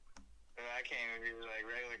 I can't even do like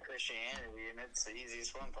regular Christianity, and it's the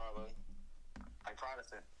easiest one probably. Like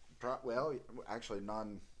Protestant. Well, actually,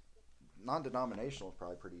 non-denominational is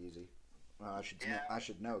probably pretty easy. I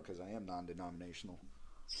should know because I am non-denominational.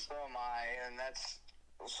 So am I, and that's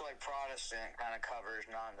so like Protestant kind of covers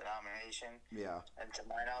non-denomination. Yeah. And to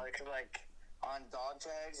my knowledge, cause like on dog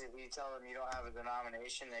tags, if you tell them you don't have a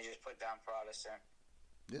denomination, they just put down Protestant.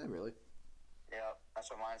 Yeah, really. Yeah, that's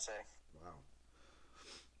what mine say. Wow.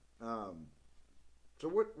 So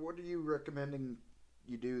what are you recommending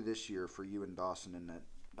you do this year for you and Dawson and that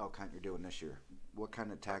elk hunt you're doing this year? What kind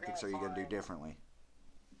of tactics are you going to do differently?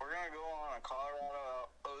 We're going to go on a Colorado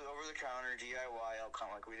over-the-counter DIY elk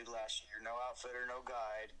hunt like we did last year. No outfitter, no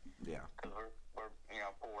guide. Yeah. Because we're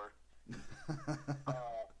poor.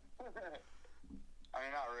 I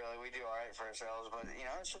mean, not really. We do all right for ourselves, but,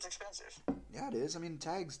 it's just expensive. Yeah, it is. I mean,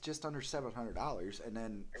 tag's just under $700, and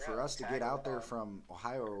then for us to get out there from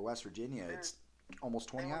Ohio or West Virginia, it's almost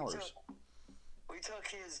 20 hours. We took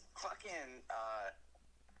his fucking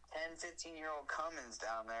 10, 15-year-old Cummins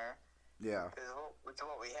down there. Yeah. Because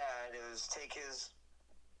what we had, it was take his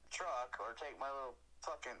truck or take my little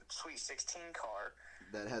fucking Sweet 16 car.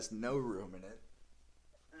 That has no room in it.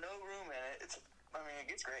 No room in it. It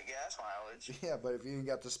gets great gas mileage. Yeah, but if you ain't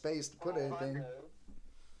got the space to put anything. It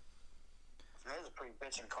is a pretty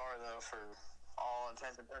bitchin' car, though, for all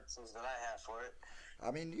intents and purposes that I have for it.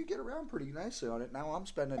 I mean, you get around pretty nicely on it. Now I'm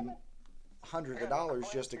spending hundreds of dollars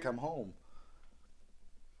just to come home.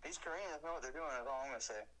 These Koreans know what they're doing, is all I'm going to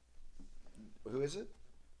say. Who is it?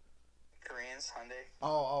 Koreans, Hyundai.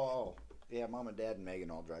 Oh. Yeah, Mom and Dad and Megan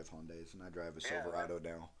all drive Hyundais, and I drive a Silverado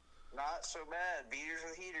now. Not so bad. Beaters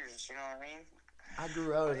with heaters, you know what I mean? I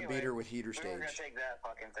grew out of the beater with heater stage. We were going to take that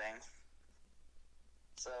fucking thing.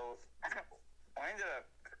 So, we ended up,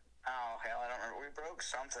 I don't remember. We broke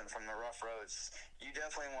something from the rough roads. You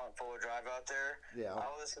definitely want full drive out there. Yeah. I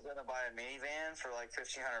was going to buy a minivan for like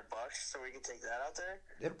 $1,500 so we could take that out there.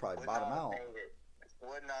 It'll probably bottom out.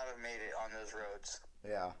 Would not have made it on those roads.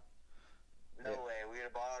 Yeah. No way. We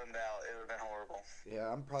would have bottomed out. It would have been horrible.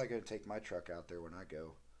 Yeah, I'm probably going to take my truck out there when I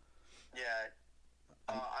go. Yeah.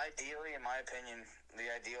 Ideally, in my opinion,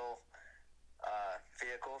 the ideal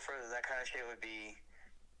vehicle for that kind of shit would be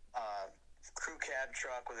crew cab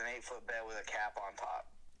truck with an 8-foot bed with a cap on top.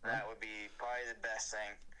 That would be probably the best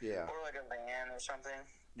thing. Yeah. Or like a van or something.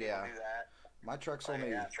 Yeah. Do that. My truck's like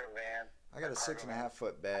only. An Astro van. I got a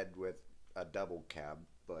 6.5-foot bed with a double cab,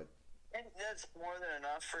 but. And that's more than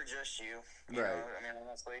enough for just you. Right.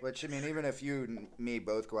 Honestly. Which, even if you and me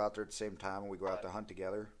both go out there at the same time and we go out to hunt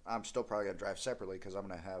together, I'm still probably going to drive separately because I'm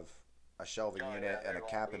going to have a shelving unit and a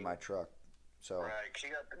cap in my truck. So. Right. Cause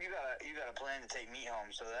you got a plan to take meat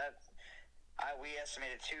home. So we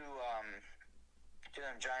estimated two of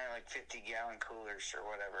them giant, like 50-gallon coolers or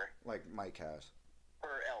whatever. Like Mike has.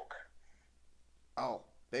 Per elk. Oh,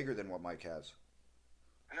 bigger than what Mike has.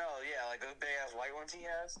 No, yeah, like those big-ass white ones he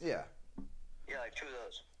has? Yeah. Yeah, like 2 of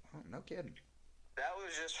those. Oh, no kidding. That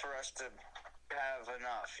was just for us to have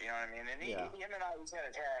enough, you know what I mean? And him and I, we had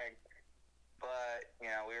a tag, but, we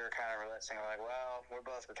were kind of realizing, like, well, we're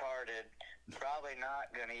both retarded, probably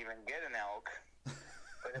not going to even get an elk,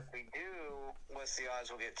 but if we do, what's the odds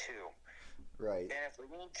we'll get 2? Right. And if we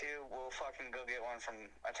need to, we'll fucking go get one from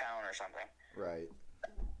a town or something. Right.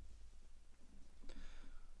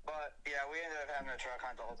 But, yeah, we ended up having a truck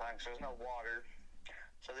hunt the whole time because there was no water.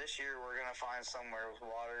 So this year we're going to find somewhere with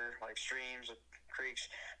water, like streams, creeks.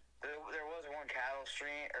 There was one cattle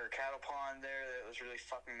pond there that was really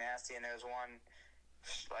fucking nasty, and there was one,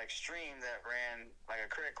 like, stream that ran, like a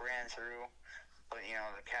creek ran through. But,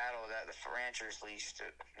 the cattle that the ranchers leased,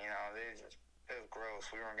 it was gross.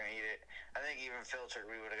 We weren't going to eat it. I think even filtered,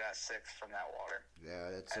 we would have got sick from that water.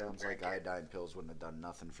 Yeah, it sounds like iodine pills wouldn't have done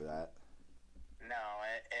nothing for that. No,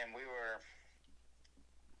 and we were,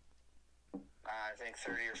 I think,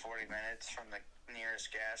 30 or 40 minutes from the nearest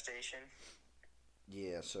gas station.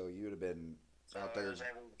 Yeah, so you would have been out there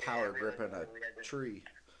power gripping a tree.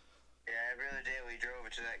 Yeah, every other day we drove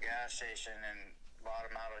it to that gas station and bought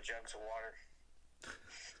them out of jugs of water.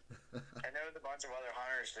 And there was a bunch of other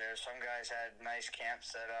hunters there. Some guys had nice camps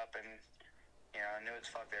set up and, knew what the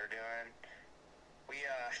fuck they were doing.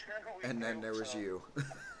 And then there was you.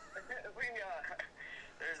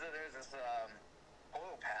 There's this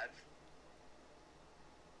oil pad.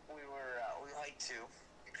 We hiked to,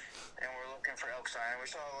 and we're looking for elk sign. We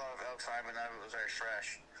saw a lot of elk sign, but none of it was very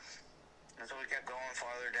fresh. And so we kept going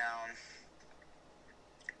farther down.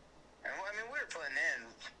 And we were putting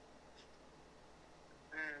in.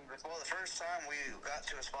 Well, the first time we got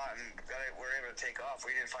to a spot and were able to take off,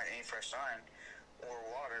 we didn't find any fresh sign or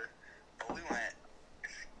water, but we went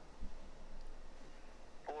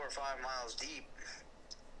 4 or 5 miles deep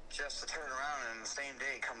just to turn around and the same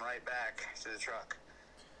day come right back to the truck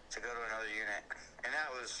to go to another unit. And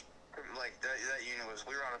that was like that unit was,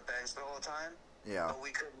 we were on a bench the whole time. Yeah. But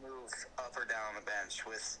we couldn't move up or down on the bench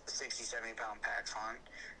with 60, 70 pound packs on.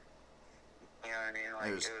 You know what I mean?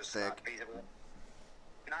 Like it was thick. Not feasible.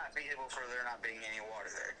 Not feasible for there not being any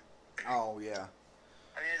water there. Oh yeah.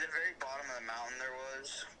 At the very bottom of the mountain there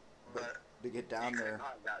was, but to get down there,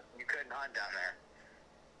 you couldn't hunt down there.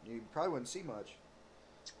 You probably wouldn't see much.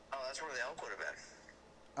 Oh, that's where the elk would have been.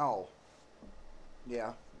 Oh.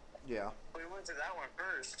 Yeah. Yeah. We went to that one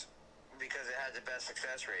first because it had the best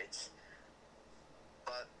success rates.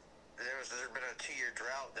 But there's been a 2-year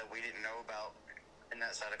drought that we didn't know about in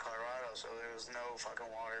that side of Colorado, so there was no fucking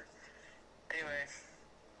water. Anyway.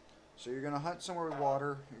 So you're gonna hunt somewhere with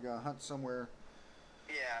water. You're gonna hunt somewhere.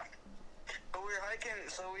 Yeah. But we were hiking,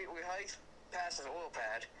 so we hiked past this oil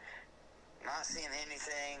pad, not seeing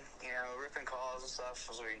anything, ripping calls and stuff.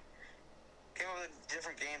 So we came up with a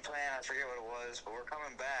different game plan. I forget what it was, but we're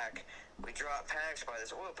coming back. We dropped packs by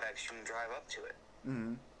this oil pad so you can drive up to it.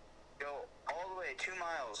 Mm-hmm. go all the way 2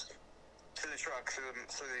 miles to the truck through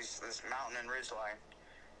this mountain and ridge line,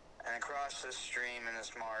 and then cross this stream and this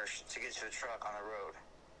marsh to get to the truck on the road.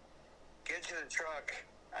 Get to the truck,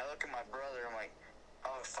 I look at my brother, I'm like,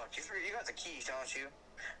 oh fuck, you got the keys, don't you?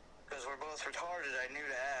 Because we're both retarded, I knew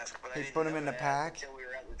to ask, but I didn't put him know in the to pack? ask until we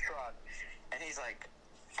were at the truck. And he's like,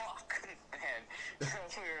 fuck. And we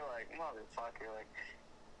were like, motherfucker, like,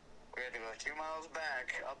 we had to go 2 miles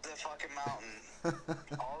back, up the fucking mountain,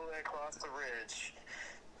 all the way across the ridge,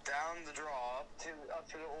 down the draw, up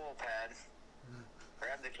to the oil pad,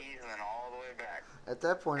 grab the keys, and then all the way back. At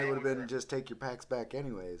that point, it would have been just take your packs back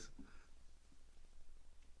anyways.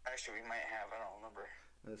 Actually, we might have, I don't remember.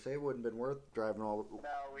 I say it wouldn't have been worth driving all...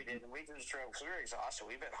 No, we didn't. We just drove, because we were exhausted.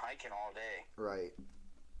 We've been hiking all day. Right.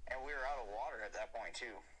 And we were out of water at that point,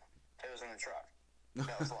 too. It was in the truck.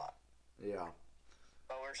 That was a lot. Yeah.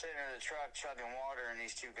 But we're sitting in the truck chugging water, and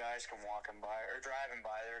these two guys come walking by, or driving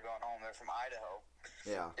by. They were going home. They're from Idaho.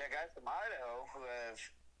 Yeah. Yeah, guys from Idaho who have,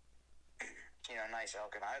 nice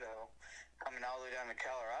elk in Idaho, coming all the way down to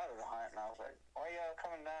Colorado to hunt. And I was like, why are y'all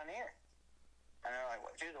coming down here? And they're like,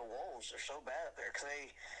 well, dude, the wolves are so bad up there. Because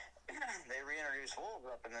they reintroduced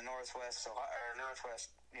wolves up in the northwest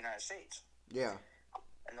United States. Yeah.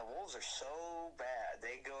 And the wolves are so bad.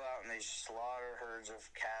 They go out and they slaughter herds of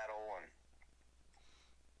cattle and...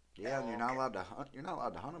 Yeah, and you're not allowed to hunt. You're not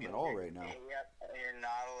allowed to hunt them at all right now. Yep, you're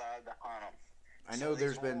not allowed to hunt them. I know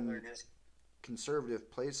there's been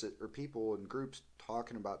conservative places or people and groups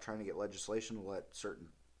talking about trying to get legislation to let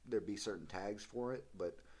there be certain tags for it,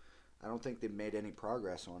 but I don't think they've made any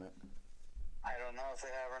progress on it. I don't know if they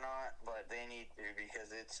have or not, but they need to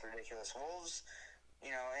because it's ridiculous. Wolves, and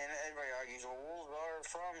everybody argues, well, wolves are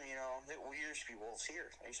from, there used to be wolves here.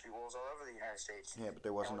 There used to be wolves all over the United States. Yeah, but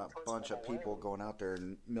there wasn't a bunch of people going out there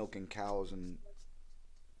and milking cows and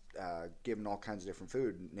giving all kinds of different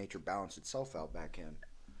food. Nature balanced itself out back in.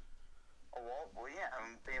 Well, yeah,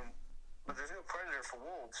 but there's no predator for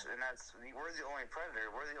wolves, and we're the only predator.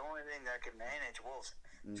 We're the only thing that can manage wolves.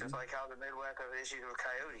 Mm-hmm. Just like how the Midwest have issues with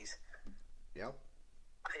coyotes. Yep.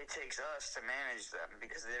 It takes us to manage them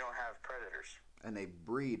because they don't have predators. And they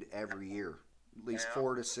breed every year. At least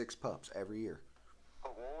 4 to 6 pups every year.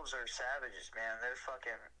 But wolves are savages, man. They're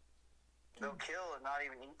fucking... They'll kill and not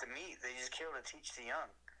even eat the meat. They just kill to teach the young.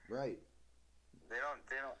 Right. They don't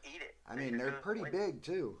eat it. I mean, they're pretty big,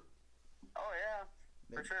 too. Oh, yeah.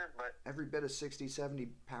 For sure, but... Every bit of 60, 70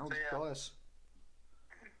 pounds plus.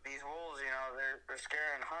 These wolves, they're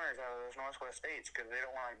scaring hunters out of those northwest states because they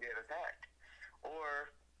don't want to get attacked.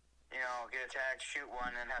 Or... get attacked, shoot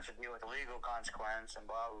one, and have to deal with the legal consequence and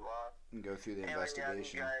blah, blah, blah. And go through the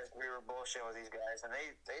investigation. Yeah, we were bullshit with these guys, and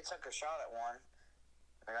they took a shot at one,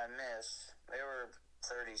 and I missed. They were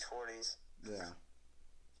 30s, 40s. Yeah.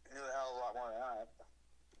 Knew a hell of a lot more than I.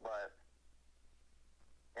 But,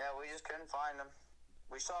 yeah, we just couldn't find them.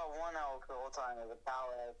 We saw one elk the whole time. It was a cow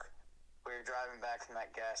elk. We were driving back from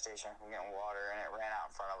that gas station from getting water, and it ran out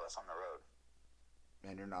in front of us on the road.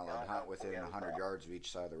 And you're not allowed to hunt within 100 yards of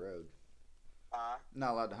each side of the road.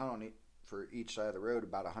 Not allowed to hunt for each side of the road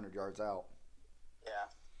about 100 yards out. Yeah.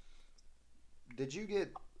 Did you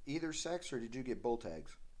get either sex or did you get bull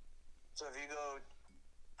tags? So if you go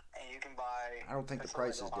and you can buy... I don't think the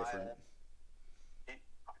price is different.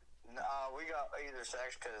 We got either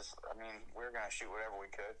sex because, we were going to shoot whatever we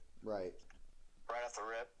could. Right. Right off the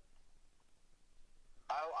rip.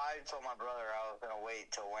 I told my brother I was going to wait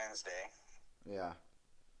till Wednesday. Yeah.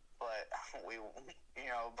 But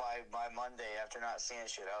by Monday, after not seeing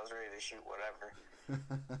shit, I was ready to shoot whatever.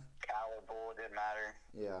 Cow or bull, it didn't matter.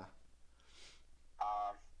 Yeah.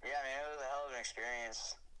 It was a hell of an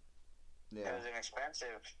experience. Yeah. It was an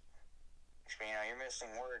expensive experience. You're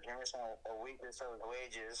missing work. You're missing a week or so of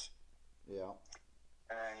wages. Yeah.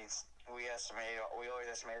 And then we always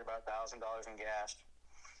estimate about $1,000 in gas.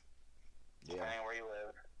 Yeah. Depending on where you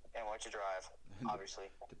live and what you drive,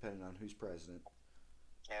 obviously. Depending on who's president.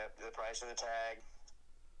 Yep, the price of the tag.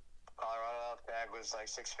 Colorado elk tag was like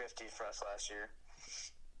 $650 for us last year.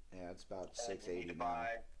 Yeah, it's about $680 now.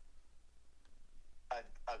 Buy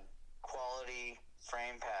a quality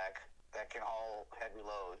frame pack that can haul heavy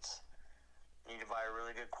loads. You need to buy a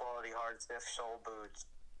really good quality hard stiff sole boots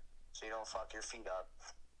so you don't fuck your feet up.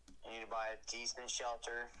 You need to buy a decent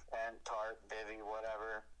shelter, tent, tarp, bivvy,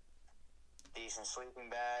 whatever. Decent sleeping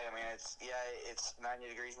bag. It's 90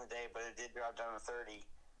 degrees in the day, but it did drop down to 30,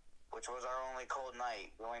 which was our only cold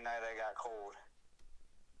night. The only night I got cold.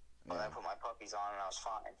 But I put my puppies on and I was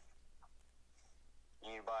fine.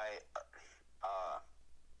 You need to buy,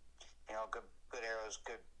 good arrows,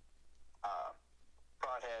 good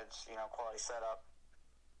broadheads, quality setup,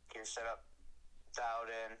 gear setup,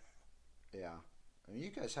 dialed in, Yeah. I mean,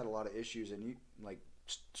 you guys had a lot of issues and you like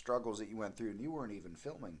struggles that you went through, and you weren't even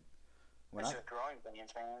filming. When It's I just growing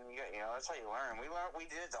pains, man. That's how you learn. We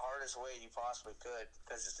did it the hardest way you possibly could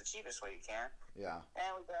because it's the cheapest way you can. Yeah.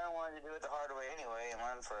 And we kind of wanted to do it the hard way anyway and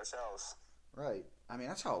learn for ourselves. Right. I mean,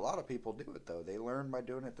 that's how a lot of people do it, though. They learn by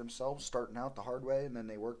doing it themselves, starting out the hard way, and then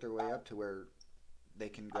they work their way up to where they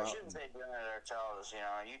can go I out. shouldn't say doing it ourselves.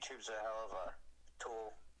 YouTube's a hell of a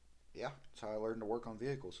tool. Yeah, that's how I learned to work on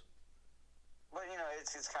vehicles. But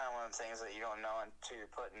it's kind of one of the things that you don't know until you're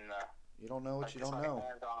put in the. You don't know what like, you don't know.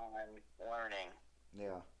 Hands-on learning.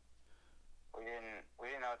 Yeah. We didn't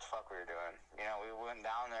know what the fuck we were doing. We went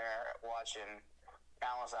down there watching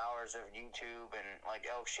countless hours of YouTube, and like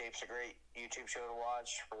Elk Shape's a great YouTube show to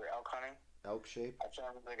watch for elk hunting. Elk Shape? I can't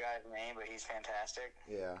remember the guy's name, but he's fantastic.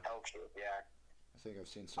 Yeah. Elk Shape, yeah. I think I've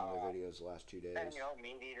seen some of their videos the last 2 days. And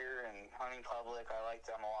Meat Eater and Hunting Public, I like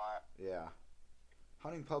them a lot. Yeah.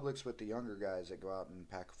 Hunting Public's with the younger guys that go out and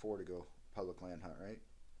pack a 4 to go public land hunt, right?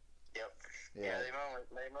 Yep. Yeah,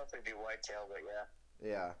 they mostly do whitetail, but yeah.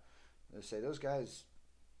 Yeah. They say those guys.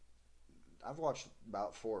 I've watched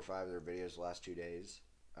about 4 or 5 of their videos the last 2 days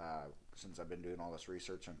since I've been doing all this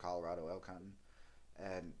research on Colorado elk hunting,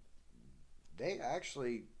 and they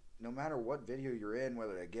actually, no matter what video you're in,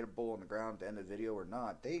 whether they get a bull on the ground at the end of the video or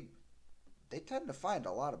not, they tend to find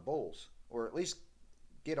a lot of bulls, or at least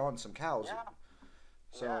get on some cows. Yeah.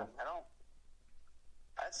 So yeah, I don't.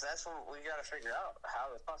 That's what we got to figure out.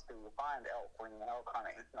 How the fuck do we find elk when you're elk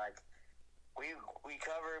hunting? Like, we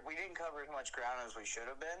didn't cover as much ground as we should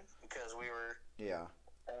have been because we were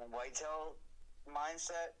in whitetail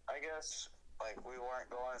mindset, I guess. Like, we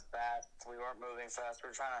weren't going fast, we weren't moving fast.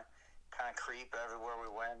 We were trying to kind of creep everywhere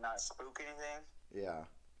we went, not spook anything. Yeah.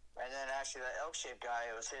 And then actually that elk shape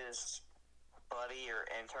guy, it was his buddy or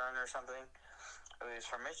intern or something. He was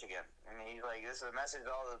from Michigan, and he's like, "This is a message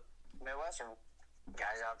to all the Midwestern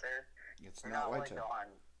guys out there. It's You're not like whitetail.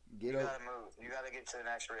 You gotta move. You gotta get to the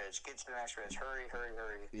next ridge. Get to the next ridge. Hurry, hurry,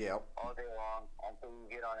 hurry. Yep. All day long until you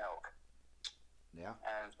get on elk." Yeah.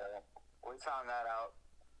 And we found that out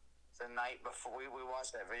the night before. We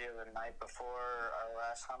watched that video the night before our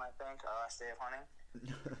last hunt, I think, our last day of hunting.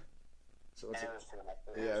 So it was too much.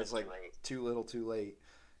 It's like too little, too late.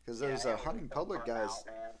 Because those hunting public guys,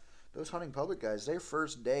 those hunting public guys, their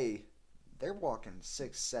first day, they're walking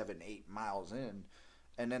 6, 7, 8 miles in,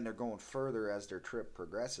 and then they're going further as their trip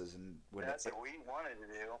progresses. And that's what we wanted to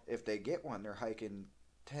do. If they get one, they're hiking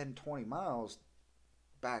 10, 20 miles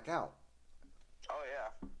back out. Oh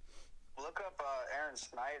yeah. Look up Aaron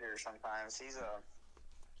Snyder sometimes. He's a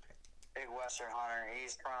big Western hunter.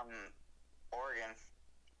 He's from Oregon.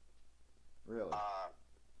 Really?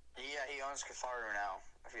 Yeah, he owns Kafaru now.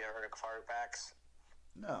 Have you ever heard of Kafaru packs?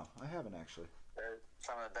 No, I haven't actually. They're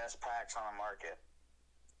some of the best packs on the market.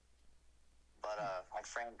 But like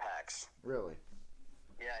frame packs. Really?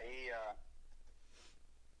 Yeah,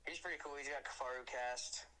 he's pretty cool. He's got Kafaru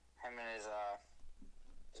cast. Him and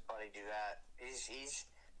his buddy do that.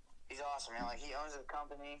 He's awesome, man. Like, he owns a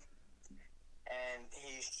company, and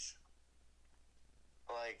he's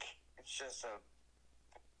like, it's just a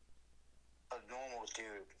normal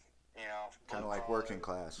dude, Kind of like working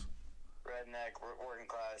class. Redneck, working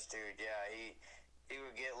class dude. Yeah, he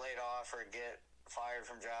would get laid off or get fired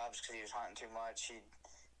from jobs because he was hunting too much. He'd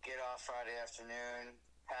get off Friday afternoon,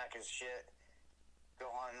 pack his shit, go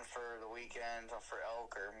hunting for the weekend for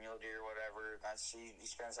elk or mule deer or whatever. He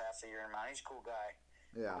spends half the year in Mount. He's a cool guy.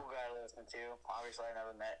 Yeah. Cool guy to listen to. Obviously, I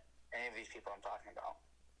never met any of these people I'm talking about.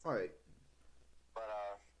 All right. But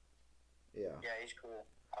yeah, he's cool.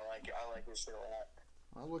 I like his shit a lot.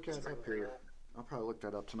 I'll look at it up here. I'll probably look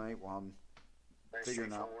that up tonight while I'm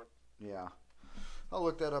figuring out. Yeah, I'll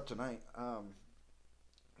look that up tonight.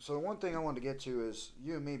 So the one thing I wanted to get to is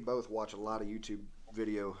you and me both watch a lot of YouTube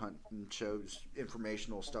video hunting shows,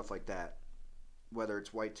 informational stuff like that. Whether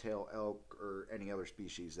it's whitetail, elk, or any other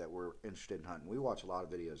species that we're interested in hunting, we watch a lot of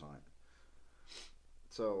videos on it.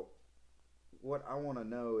 So, what I want to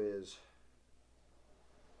know is,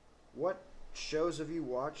 what shows have you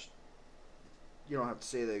watched? You don't have to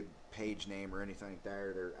say the page name or anything like that,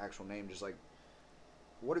 or their actual name. Just like,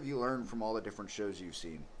 what have you learned from all the different shows you've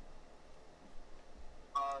seen?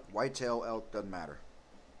 Whitetail, elk, doesn't matter.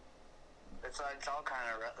 It's all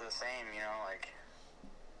kind of the same, like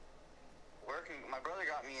working. My brother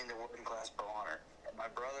got me into working class bow hunter. My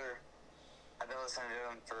brother, I've been listening to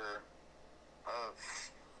him for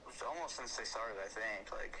almost since they started. I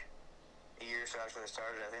think like a year or so after they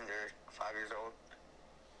started. I think they're 5 years old.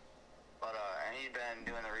 But and he'd been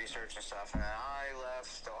doing the research and stuff. And then I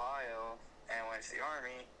left Ohio and went to the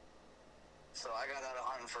Army. So I got out of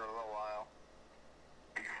hunting for a little while.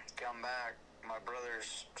 come back, my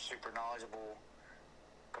brother's super knowledgeable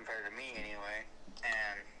compared to me anyway,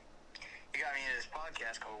 and he got me into this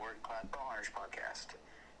podcast called Working Class Bow Hunters Podcast,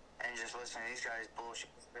 and just listening to these guys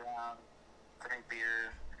bullshit around, drink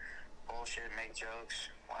beer, bullshit, make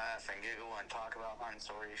jokes, laugh and giggle, and talk about hunting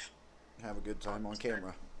stories. Have a good time on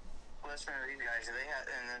camera. Listening to these guys,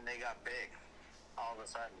 and then they got big all of a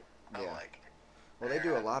sudden. Yeah. Like, well, they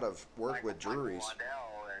do a lot of work with juries.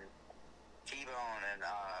 Waddell and T-Bone and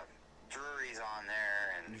Drury's on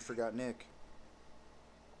there, and you forgot Nick.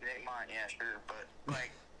 Nick Mont, yeah, sure, but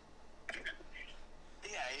like,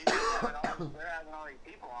 yeah, they're having all these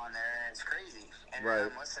people on there, and it's crazy. And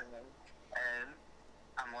right. I'm listening, and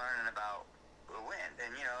I'm learning about the wind,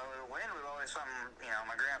 and the wind was always something.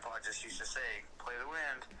 My grandpa just used to say, "Play the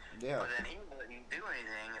wind." Yeah. But then he wouldn't do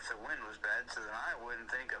anything if the wind was bad, so then I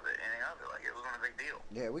wouldn't think of anything of it. Like, it wasn't a big deal.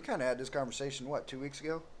 Yeah, we kind of had this conversation, 2 weeks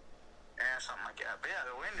ago? Yeah, something like that. But yeah,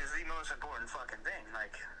 the wind is the most important fucking thing.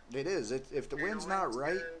 Like, it is. If the wind's not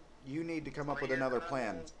right, you need to come up with another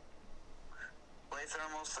plan. Play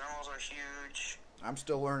thermals. Thermals are huge. I'm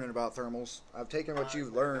still learning about thermals. I've taken what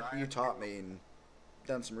you've learned, you taught me, and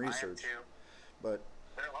done some research. I am too. But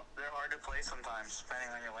they're hard to play sometimes,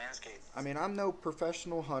 depending on your landscape. I mean, I'm no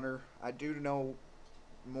professional hunter. I do know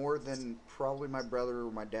more than probably my brother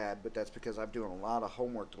or my dad, but that's because I've doing a lot of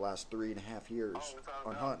homework the last 3.5 years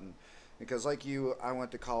on hunting. Because like you, I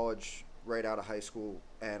went to college right out of high school,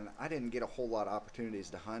 and I didn't get a whole lot of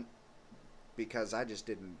opportunities to hunt because I just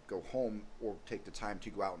didn't go home or take the time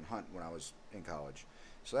to go out and hunt when I was in college.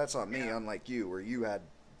 So that's on me, unlike you, where you had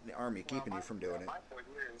the Army keeping you from doing it. My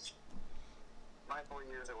 4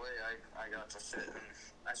 years away, I got to sit, and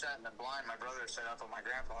I sat in the blind. My brother set up at my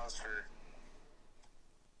grandpa's for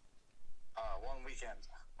 1 weekend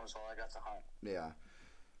was all I got to hunt.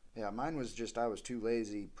 Yeah, mine was just I was too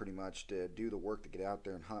lazy pretty much to do the work to get out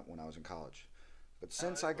there and hunt when I was in college. But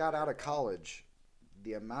since I got out of college,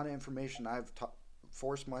 the amount of information I've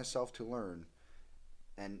forced myself to learn,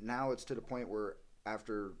 and now it's to the point where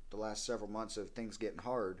after the last several months of things getting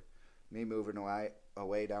hard, me moving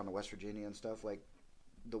away down to West Virginia and stuff, like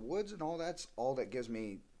the woods and all that's all that gives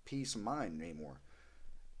me peace of mind anymore.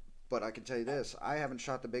 But I can tell you this, I haven't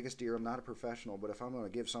shot the biggest deer. I'm not a professional, but if I'm going to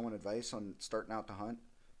give someone advice on starting out to hunt,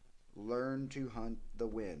 learn to hunt the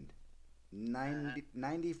wind.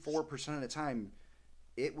 94% of the time,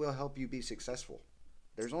 it will help you be successful.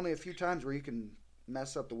 There's only a few times where you can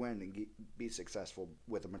mess up the wind and be successful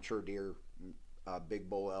with a mature deer, a big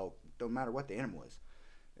bull elk, don't matter what the animal is.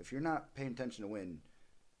 If you're not paying attention to wind,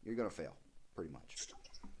 you're going to fail, pretty much.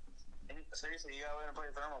 Seriously, you gotta learn to play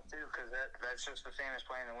thermal too, because that's just the same as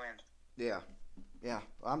playing the wind. Yeah.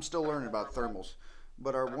 I'm still learning about thermals.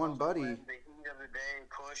 But our one buddy... The heat of the day,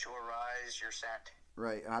 push or rise your scent.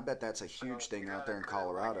 Right, and I bet that's a huge thing out there in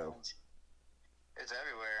Colorado. It's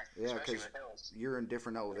everywhere. Yeah, because you're in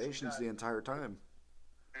different elevations the entire time.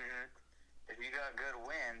 Mm-hmm. If you got good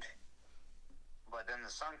wind, but then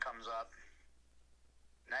the sun comes up,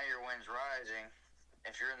 now your wind's rising.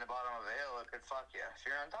 If you're in the bottom of a hill, it could fuck you. If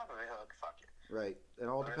you're on top of a hill, it could fuck you. Right. It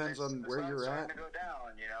all depends on where you're at. The sun's starting to go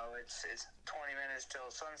down, It's 20 minutes till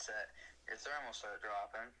sunset. Your thermals start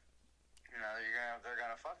dropping. They're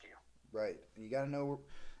gonna fuck you. Right. You gotta know.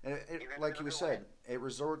 And like you said, it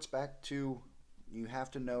resorts back to you have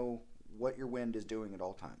to know what your wind is doing at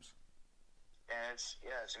all times. And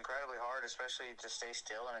it's incredibly hard, especially to stay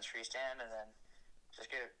still in a tree stand and then just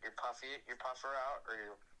get your puffer out or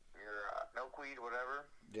your milkweed, whatever.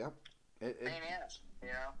 Yep. Pain in the ass,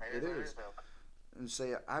 It is though. And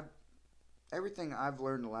say everything I've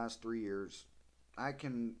learned the last 3 years, I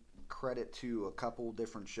can credit to a couple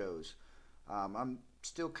different shows. I'm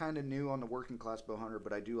still kind of new on the Working Class Bow Hunter,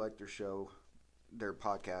 but I do like their show, their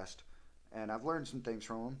podcast, and I've learned some things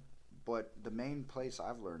from them. But the main place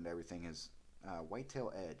I've learned everything is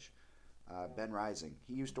Whitetail Edge. Ben Rising.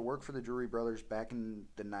 He used to work for the Drury Brothers back in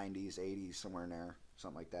the 90s, 80s, somewhere in there.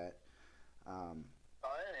 Something like that. I didn't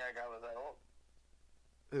think that guy was that old.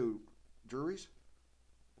 Who? Drury's?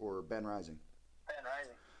 Or Ben Rising? Ben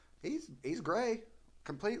Rising. He's gray.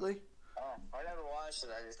 Completely. Oh, I never watched it.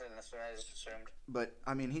 I just assumed. But,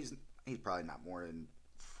 I mean, he's probably not more than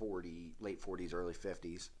 40, late 40s, early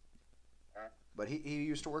 50s. Huh? But he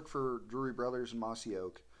used to work for Drury Brothers in Mossy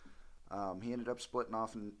Oak. He ended up splitting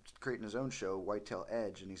off and creating his own show, Whitetail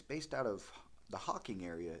Edge, and he's based out of the Hocking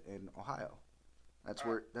area in Ohio.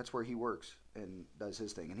 That's where he works and does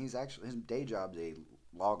his thing. And he's actually, his day job's a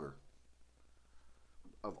logger.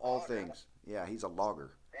 Of all things. Yeah, he's a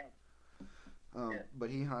logger. But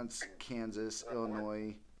he hunts Kansas,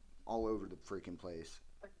 Illinois, all over the freaking place.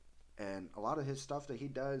 And a lot of his stuff that he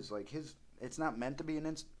does, like it's not meant to be an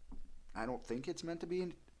I don't think it's meant to be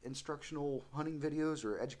instructional hunting videos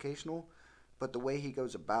or educational, but the way he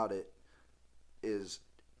goes about it is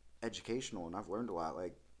educational, and I've learned a lot.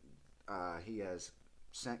 Like, he has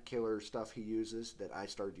scent killer stuff he uses that I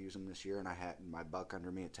started using this year, and I had my buck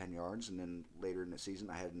under me at 10 yards, and then later in the season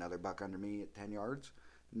I had another buck under me at 10 yards.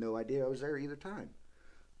 No idea I was there either time.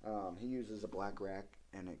 He uses a black rack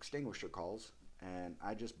and extinguisher calls, and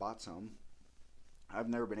I just bought some. I've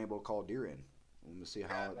never been able to call deer in. We'll see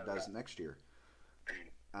how it does next year.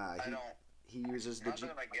 I don't. He uses the Not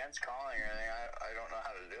that I'm against calling or anything. I don't know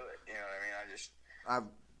how to do it. You know what I mean?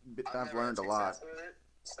 I've learned a lot. With it,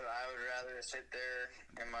 so I would rather sit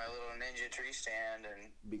there in my little ninja tree stand and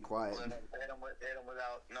be quiet. Hit them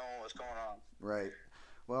without knowing what's going on. Right.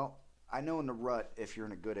 Well, I know in the rut, if you're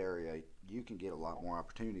in a good area, you can get a lot more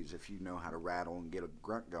opportunities if you know how to rattle and get a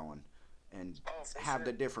grunt going and have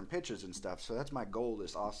the different pitches and stuff. So that's my goal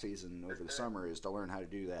this off season over the summer, is to learn how to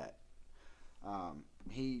do that.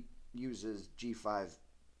 He uses G5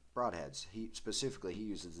 broadheads. He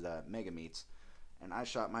uses the Mega Meats, and I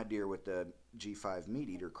shot my deer with the G5 Meat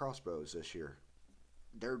Eater crossbows this year.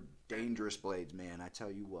 They're dangerous blades, man. I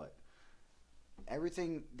tell you what.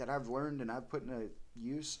 Everything that I've learned and I've put into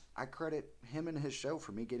use, I credit him and his show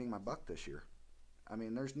for me getting my buck this year. I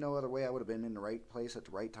mean, there's no other way I would have been in the right place at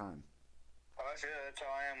the right time. Well, that's how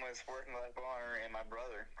I am with working with Bonner and my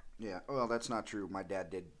brother. Yeah, well, that's not true. My dad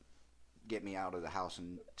did get me out of the house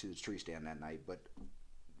and to the tree stand that night, but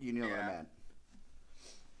you know what I meant.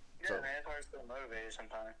 Yeah, so, man, it's hard to stay motivated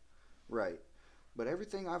sometimes. Right. But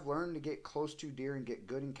everything I've learned to get close to deer and get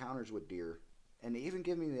good encounters with deer, and even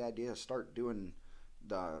give me the idea to start doing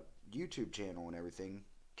the YouTube channel and everything,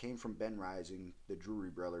 came from Ben Rising, the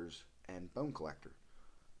Drury Brothers, and Bone Collector.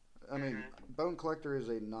 I mean, Bone Collector is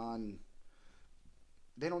they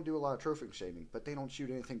don't do a lot of trophy shaving, but they don't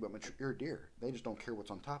shoot anything but mature deer. They just don't care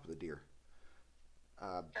what's on top of the deer.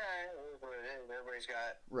 Everybody's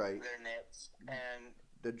got their nits. And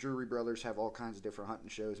the Drury Brothers have all kinds of different hunting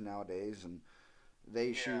shows nowadays, and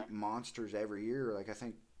they shoot monsters every year. Like, I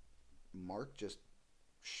think Mark just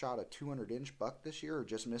shot a 200-inch buck this year, or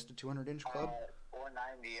just missed a 200-inch club.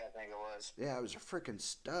 490, I think it was. Yeah, it was a freaking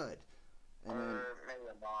stud. And or maybe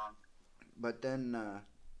I'm wrong. But then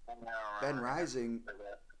Ben Rising,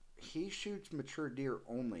 he shoots mature deer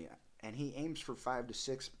only, and he aims for 5 to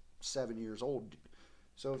 6, 7 years old.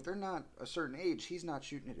 So if they're not a certain age, he's not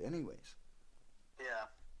shooting it anyways.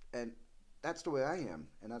 Yeah. And that's the way I am,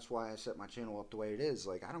 and that's why I set my channel up the way it is.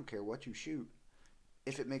 Like, I don't care what you shoot.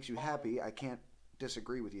 If it makes you happy, I can't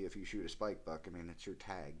disagree with you if you shoot a spike buck. I mean, it's your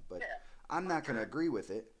tag, but I'm not going to agree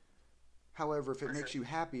with it. However, if it makes you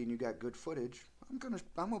happy and you got good footage, I'm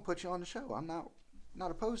gonna put you on the show. I'm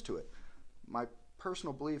not opposed to it. My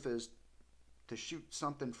personal belief is to shoot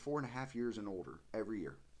something 4.5 years and older every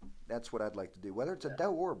year. That's what I'd like to do, whether it's a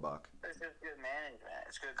doe or a buck. It's just good management.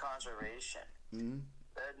 It's good conservation. Mm-hmm.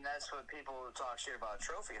 And that's what people talk shit about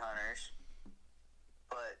trophy hunters.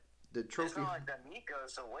 But the trophy, it's not like the meat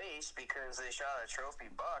goes to waste because they shot a trophy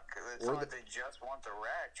buck. It's not like they just want the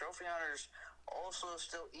rack. Trophy hunters also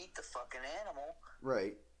still eat the fucking animal.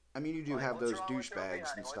 Right. I mean, you do have those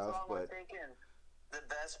douchebags and stuff, but taking the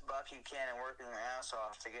best buck you can and working your ass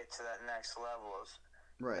off to get to that next level of,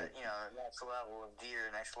 next level of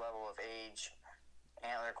deer, next level of age,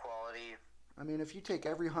 antler quality. I mean, if you take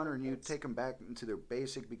every hunter and you take them back into their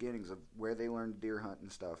basic beginnings of where they learned deer hunt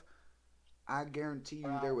and stuff, I guarantee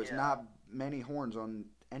you there was not many horns on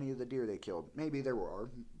any of the deer they killed. Maybe there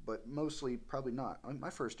were, but mostly probably not. My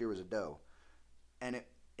first deer was a doe, and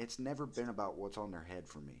it's never been about what's on their head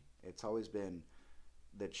for me. It's always been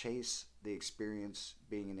the chase, the experience,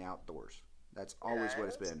 being in the outdoors. That's always what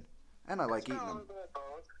it's been. And I like eating them.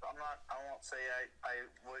 I won't say I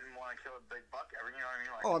wouldn't want to kill a big buck ever, you know what I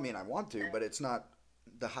mean? Like, I mean, I want to, but it's not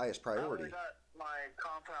the highest priority. I got my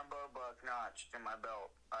compound bow buck notched in my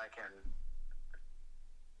belt. I can...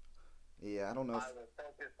 Yeah, I don't know if... I will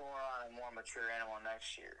focus more on a more mature animal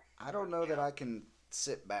next year. I don't know that I can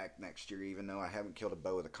sit back next year, even though I haven't killed a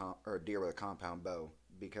bow with a deer with a compound bow,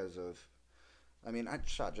 because of... I mean, I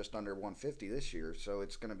shot just under 150 this year, so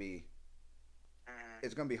it's gonna be...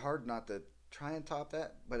 It's gonna be hard not to try and top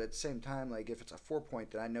that, but at the same time, like, if it's a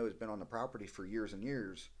 4-point that I know has been on the property for years and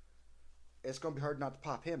years, it's gonna be hard not to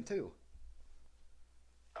pop him too.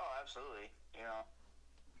 Oh, absolutely. You know.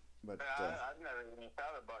 But I've never even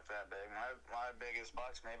shot a buck that big. My biggest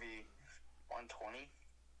buck's maybe 120,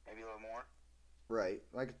 maybe a little more. Right.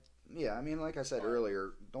 Like, yeah, I mean, like I said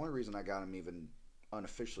earlier, the only reason I got him even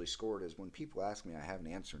unofficially scored is when people ask me, I have an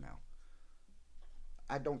answer now.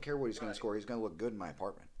 I don't care what he's going to score. He's going to look good in my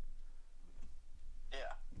apartment.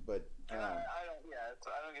 Yeah. But I don't. Yeah,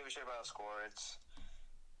 I don't give a shit about a score.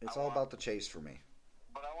 It's all about the chase for me.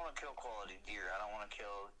 But I want to kill quality deer. I don't want to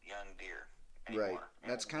kill young deer Right. anymore.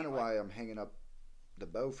 That's kind of why I'm hanging up the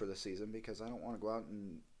bow for the season, because I don't want to go out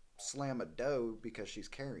and slam a doe because she's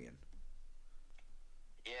carrying.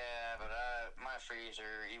 Yeah, but my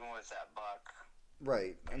freezer, even with that buck.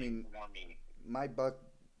 Right. I mean, my buck,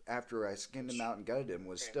 after I skinned him out and gutted him,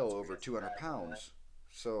 was still over 200 pounds.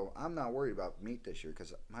 So I'm not worried about meat this year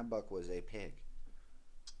because my buck was a pig.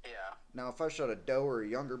 Yeah. Now, if I shot a doe or a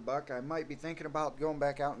younger buck, I might be thinking about going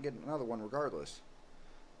back out and getting another one regardless.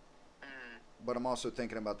 But I'm also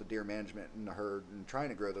thinking about the deer management and the herd and trying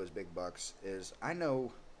to grow those big bucks. I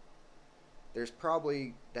know there's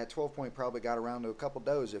probably, that 12 point probably got around to a couple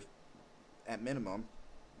does if at minimum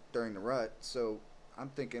during the rut. So I'm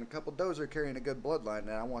thinking a couple does are carrying a good bloodline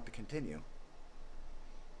that I want to continue.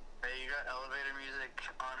 Hey, you got elevator music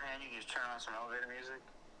on hand? You can just turn on some elevator music.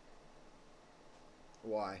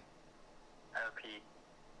 Why? I'll pee.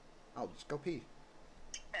 I'll just go pee.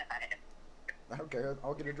 I don't care.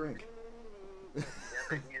 I'll get a drink.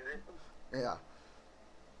 Music? Yeah.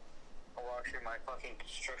 I'll walk through my fucking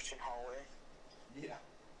construction hallway. Yeah.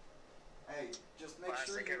 Hey, just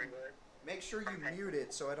make sure you mute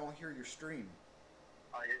it so I don't hear your stream.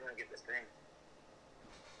 Oh, you're gonna get this thing.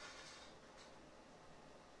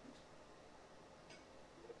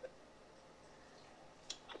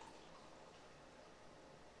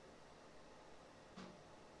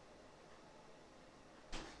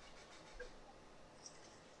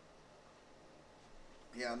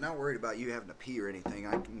 Yeah, I'm not worried about you having to pee or anything.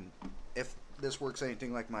 I can, if this works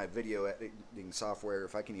anything like my video editing software,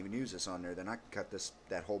 if I can even use this on there, then I can cut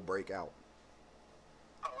that whole break out.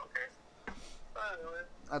 Oh, okay.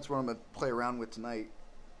 That's what I'm gonna play around with tonight.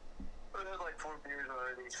 There's like 4 beers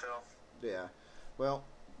already, so. Yeah. Well,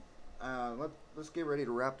 let's get ready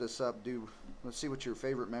to wrap this up. Let's see what your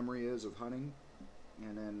favorite memory is of hunting,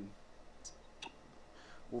 and then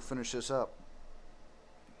we'll finish this up.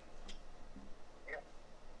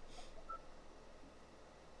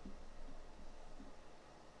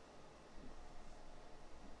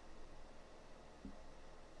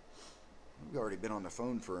 We've already been on the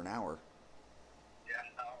phone for an hour. Yeah,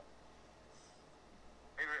 no.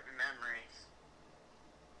 Favorite memory?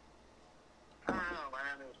 I don't know. My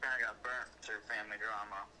memory kind of got burnt through family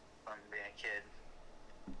drama from being a kid.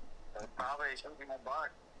 But probably shooting my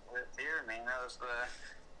buck with deer, man. That was the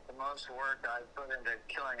most work I put into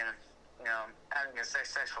killing and, having a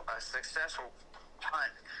successful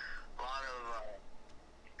hunt. A lot of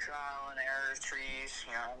trial and error trees,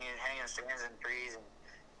 hanging stands in trees and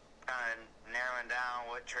kind of narrowing down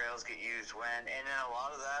what trails get used when. And then a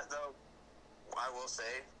lot of that, though, I will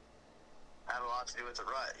say, had a lot to do with the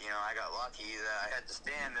rut. I got lucky that I had to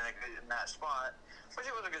stand in that spot, which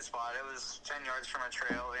it was a good spot. It was 10 yards from a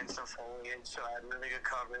trail in some foliage, so I had really good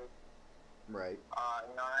cover. Right.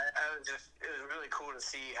 It was really cool to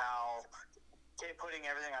see how putting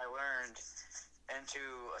everything I learned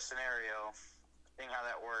into a scenario, seeing how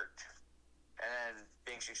that worked, and then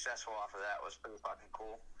being successful off of that was pretty fucking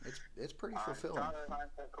cool. It's pretty fulfilling.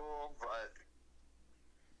 Cool, but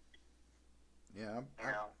yeah,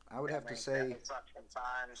 I would have to say.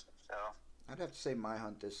 Sometimes, so. I'd have to say my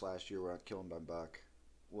hunt this last year where I killed my buck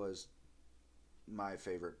was my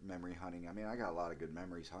favorite memory hunting. I mean, I got a lot of good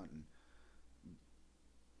memories hunting.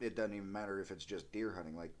 It doesn't even matter if it's just deer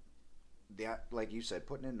hunting. Like you said,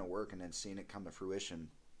 putting in the work and then seeing it come to fruition,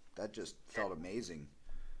 that just felt amazing.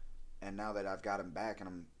 And now that I've got him back,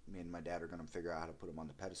 and me and my dad are going to figure out how to put him on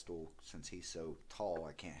the pedestal, since he's so tall,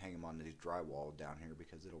 I can't hang him on these drywall down here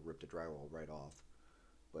because it'll rip the drywall right off.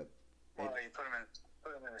 But you put him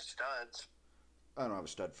in the studs. I don't have a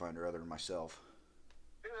stud finder other than myself.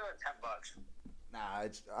 Maybe like $10.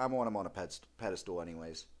 Nah, I want him on a pedestal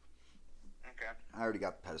anyways. Okay. I already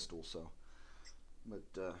got the pedestal, so.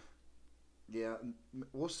 But yeah,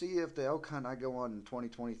 we'll see if the elk hunt I go on in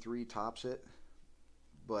 2023 tops it.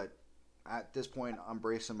 But at this point, I'm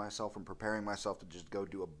bracing myself and preparing myself to just go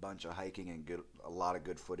do a bunch of hiking and get a lot of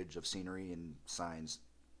good footage of scenery and signs.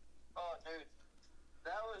 Oh, dude,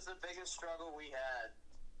 that was the biggest struggle we had.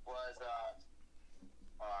 Was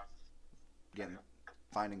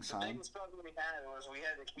finding signs. The biggest struggle we had was we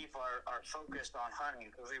had to keep our focus on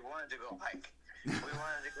hunting because we wanted to go hike. We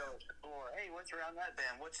wanted to go explore. Hey, what's around that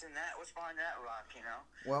bend? What's in that? What's behind that rock?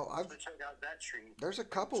 Well, I've check out that tree. There's a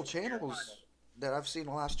couple channels that I've seen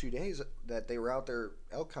the last 2 days that they were out there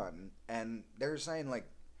elk hunting, and they're saying, like,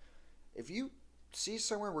 if you see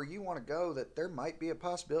somewhere where you want to go, that there might be a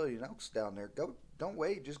possibility an elk's down there, go. Don't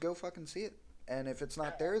wait, just go fucking see it. And if it's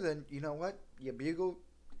not there, then you know what? You bugle,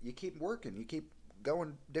 you keep working, you keep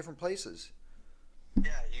going different places.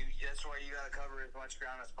 Yeah, that's why you gotta cover as much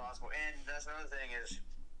ground as possible. And that's another thing is,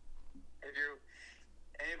 if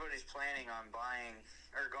anybody's planning on buying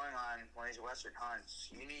or going on one of these Western hunts,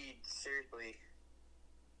 you need seriously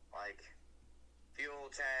like fuel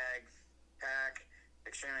tag, pack,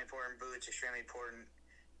 extremely important. Boots, extremely important.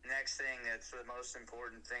 Next thing that's the most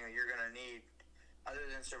important thing that you're gonna need, other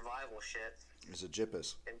than survival shit, Is a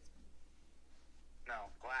GPS.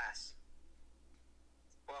 No, glass.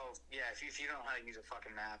 Well, yeah, if you don't know how to use a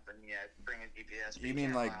fucking map, then yeah, bring a GPS. But You you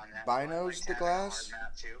mean can't like rely on that. binos, the Having a hard glass?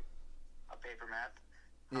 map too, a paper map.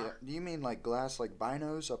 Yeah. Do you mean like glass, like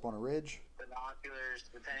binos up on a ridge? Binoculars,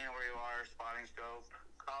 depending on where you are, spotting scope.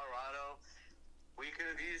 Colorado, we could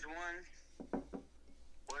have used one.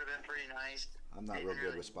 Would have been pretty nice. I'm not real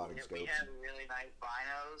good with spotting scopes. We had really nice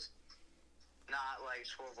binos. Not like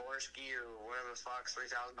Swarovski or whatever the fuck,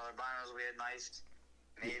 $3,000 binos. We had nice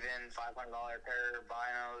Maven $500 pair of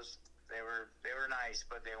binos. They were nice,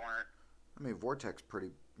 but they weren't. I mean, Vortex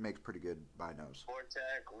makes pretty good binos.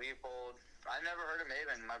 Vortex, Leopold. I never heard of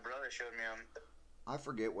Maven. My brother showed me them. I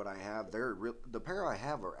forget what I have. The pair I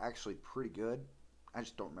have are actually pretty good. I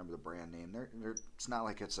just don't remember the brand name. It's not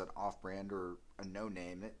like it's an off-brand or a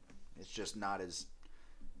no-name. It's just not as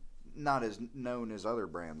known as other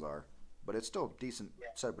brands are. But it's still a decent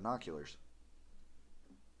set of binoculars.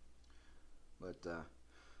 But, all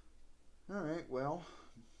right, well,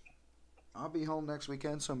 I'll be home next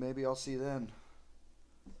weekend, so maybe I'll see you then.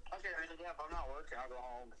 Okay, yeah, if I'm not working, I'll go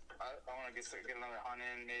home. I want to get another hunt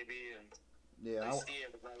in, maybe, and see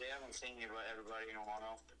everybody. I haven't seen everybody in a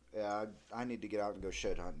while. Yeah, I need to get out and go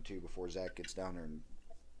shed hunting, too, before Zach gets down there and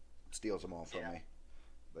steals them all from me.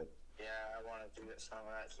 But yeah, I wanted to get some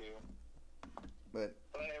of that, too. But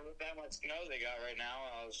with that much snow they got right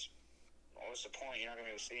now, what's the point? You're not going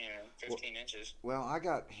to be able to see it 15 inches. Well, I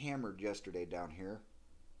got hammered yesterday down here,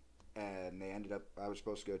 and I was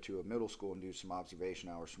supposed to go to a middle school and do some observation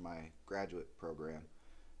hours for my graduate program,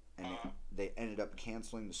 and they ended up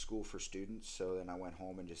canceling the school for students, so then I went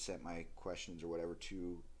home and just sent my questions or whatever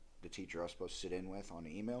to the teacher I was supposed to sit in with on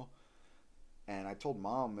email, and I told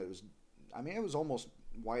Mom it was almost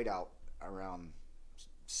white out around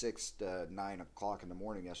 6 to 9 o'clock in the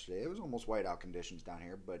morning yesterday. It was almost whiteout conditions down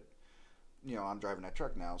here, but I'm driving that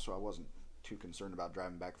truck now, so I wasn't too concerned about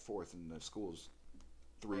driving back and forth, and the school's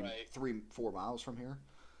 4 miles from here.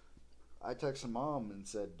 I texted Mom and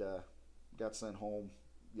said, got sent home,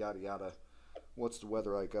 yada yada. What's the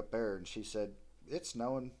weather like up there? And she said, it's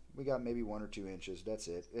snowing. We got maybe 1 or 2 inches. That's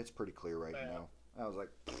it. It's pretty clear right now. I was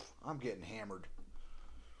like, I'm getting hammered.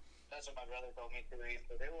 That's what my brother told me too.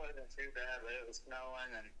 It wasn't too bad, but it was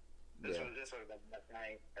snowing, and this would have been that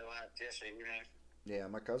night. It left yesterday evening. Yeah,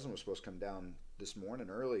 my cousin was supposed to come down this morning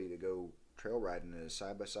early to go trail riding in his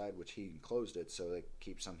side by side, which he enclosed it so they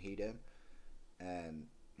keep some heat in, and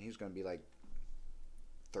he was going to be like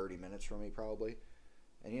 30 minutes from me probably,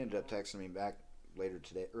 and he ended up texting me back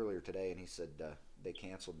earlier today, and he said they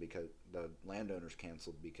canceled because the landowners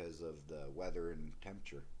canceled because of the weather and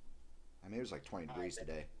temperature. I mean, it was like 20 degrees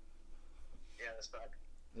today. Yeah, that's bad.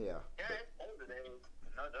 Yeah. Yeah, it's cold today.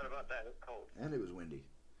 No doubt about that. It's cold. And it was windy.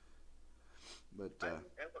 But I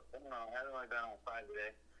don't know. I haven't really been outside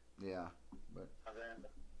today. Yeah, but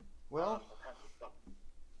well,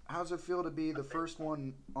 how's it feel to be the first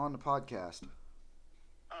one on the podcast?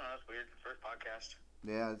 I don't know. It's weird. First podcast.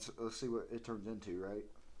 Yeah, let's see what it turns into, right?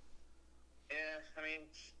 Yeah, I mean,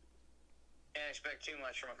 can't expect too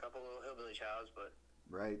much from a couple little hillbilly childs, but.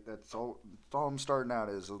 Right, that's all I'm starting out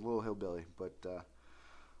as, a little hillbilly. But,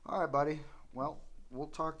 all right, buddy. Well, we'll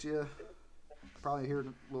talk to you probably here in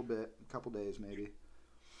a little bit, a couple days maybe.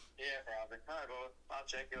 Yeah, probably. All right, well, I'll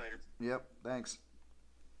check you later. Yep, thanks.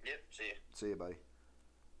 Yep, see you. See you, buddy.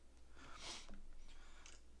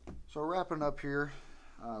 So wrapping up here,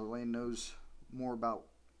 Lane knows more about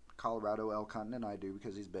Colorado elk hunting than I do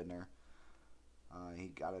because he's been there. He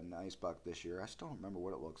got a nice buck this year. I still don't remember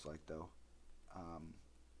what it looks like, though.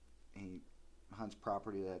 He hunts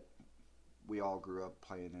property that we all grew up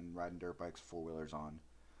playing and riding dirt bikes, four-wheelers on.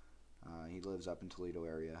 He lives up in Toledo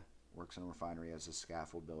area, works in a refinery as a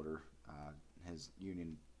scaffold builder. His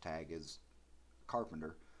union tag is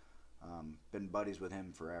carpenter. Been buddies with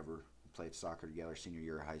him forever. Played soccer together senior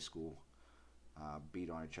year of high school. Beat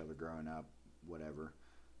on each other growing up, whatever.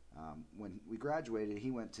 When we graduated, he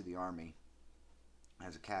went to the Army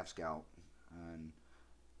as a Cav Scout, and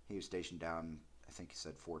he was stationed down, I think he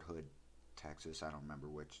said Fort Hood, Texas. I don't remember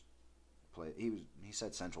which place. He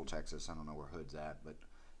said Central Texas. I don't know where Hood's at, but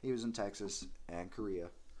he was in Texas and Korea.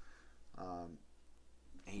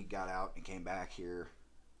 He got out and came back here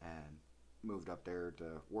and moved up there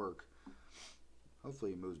to work.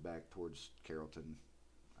 hopefully he moves back towards Carrollton,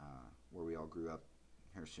 where we all grew up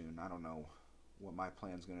here soon. I don't know what my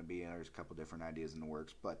plan's going to be. There's a couple different ideas in the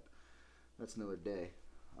works, but that's another day.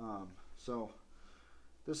 So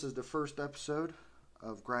this is the first episode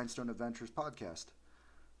of Grindstone Adventures podcast.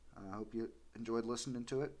 I hope you enjoyed listening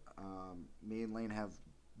to it. Me and Lane have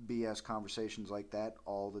BS conversations like that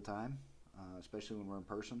all the time, especially when we're in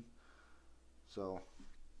person. So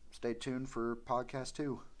stay tuned for podcast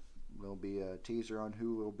 2. There'll be a teaser on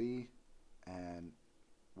who it'll be and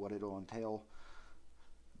what it'll entail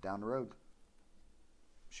down the road.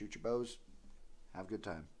 Shoot your bows. Have a good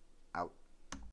time. Out.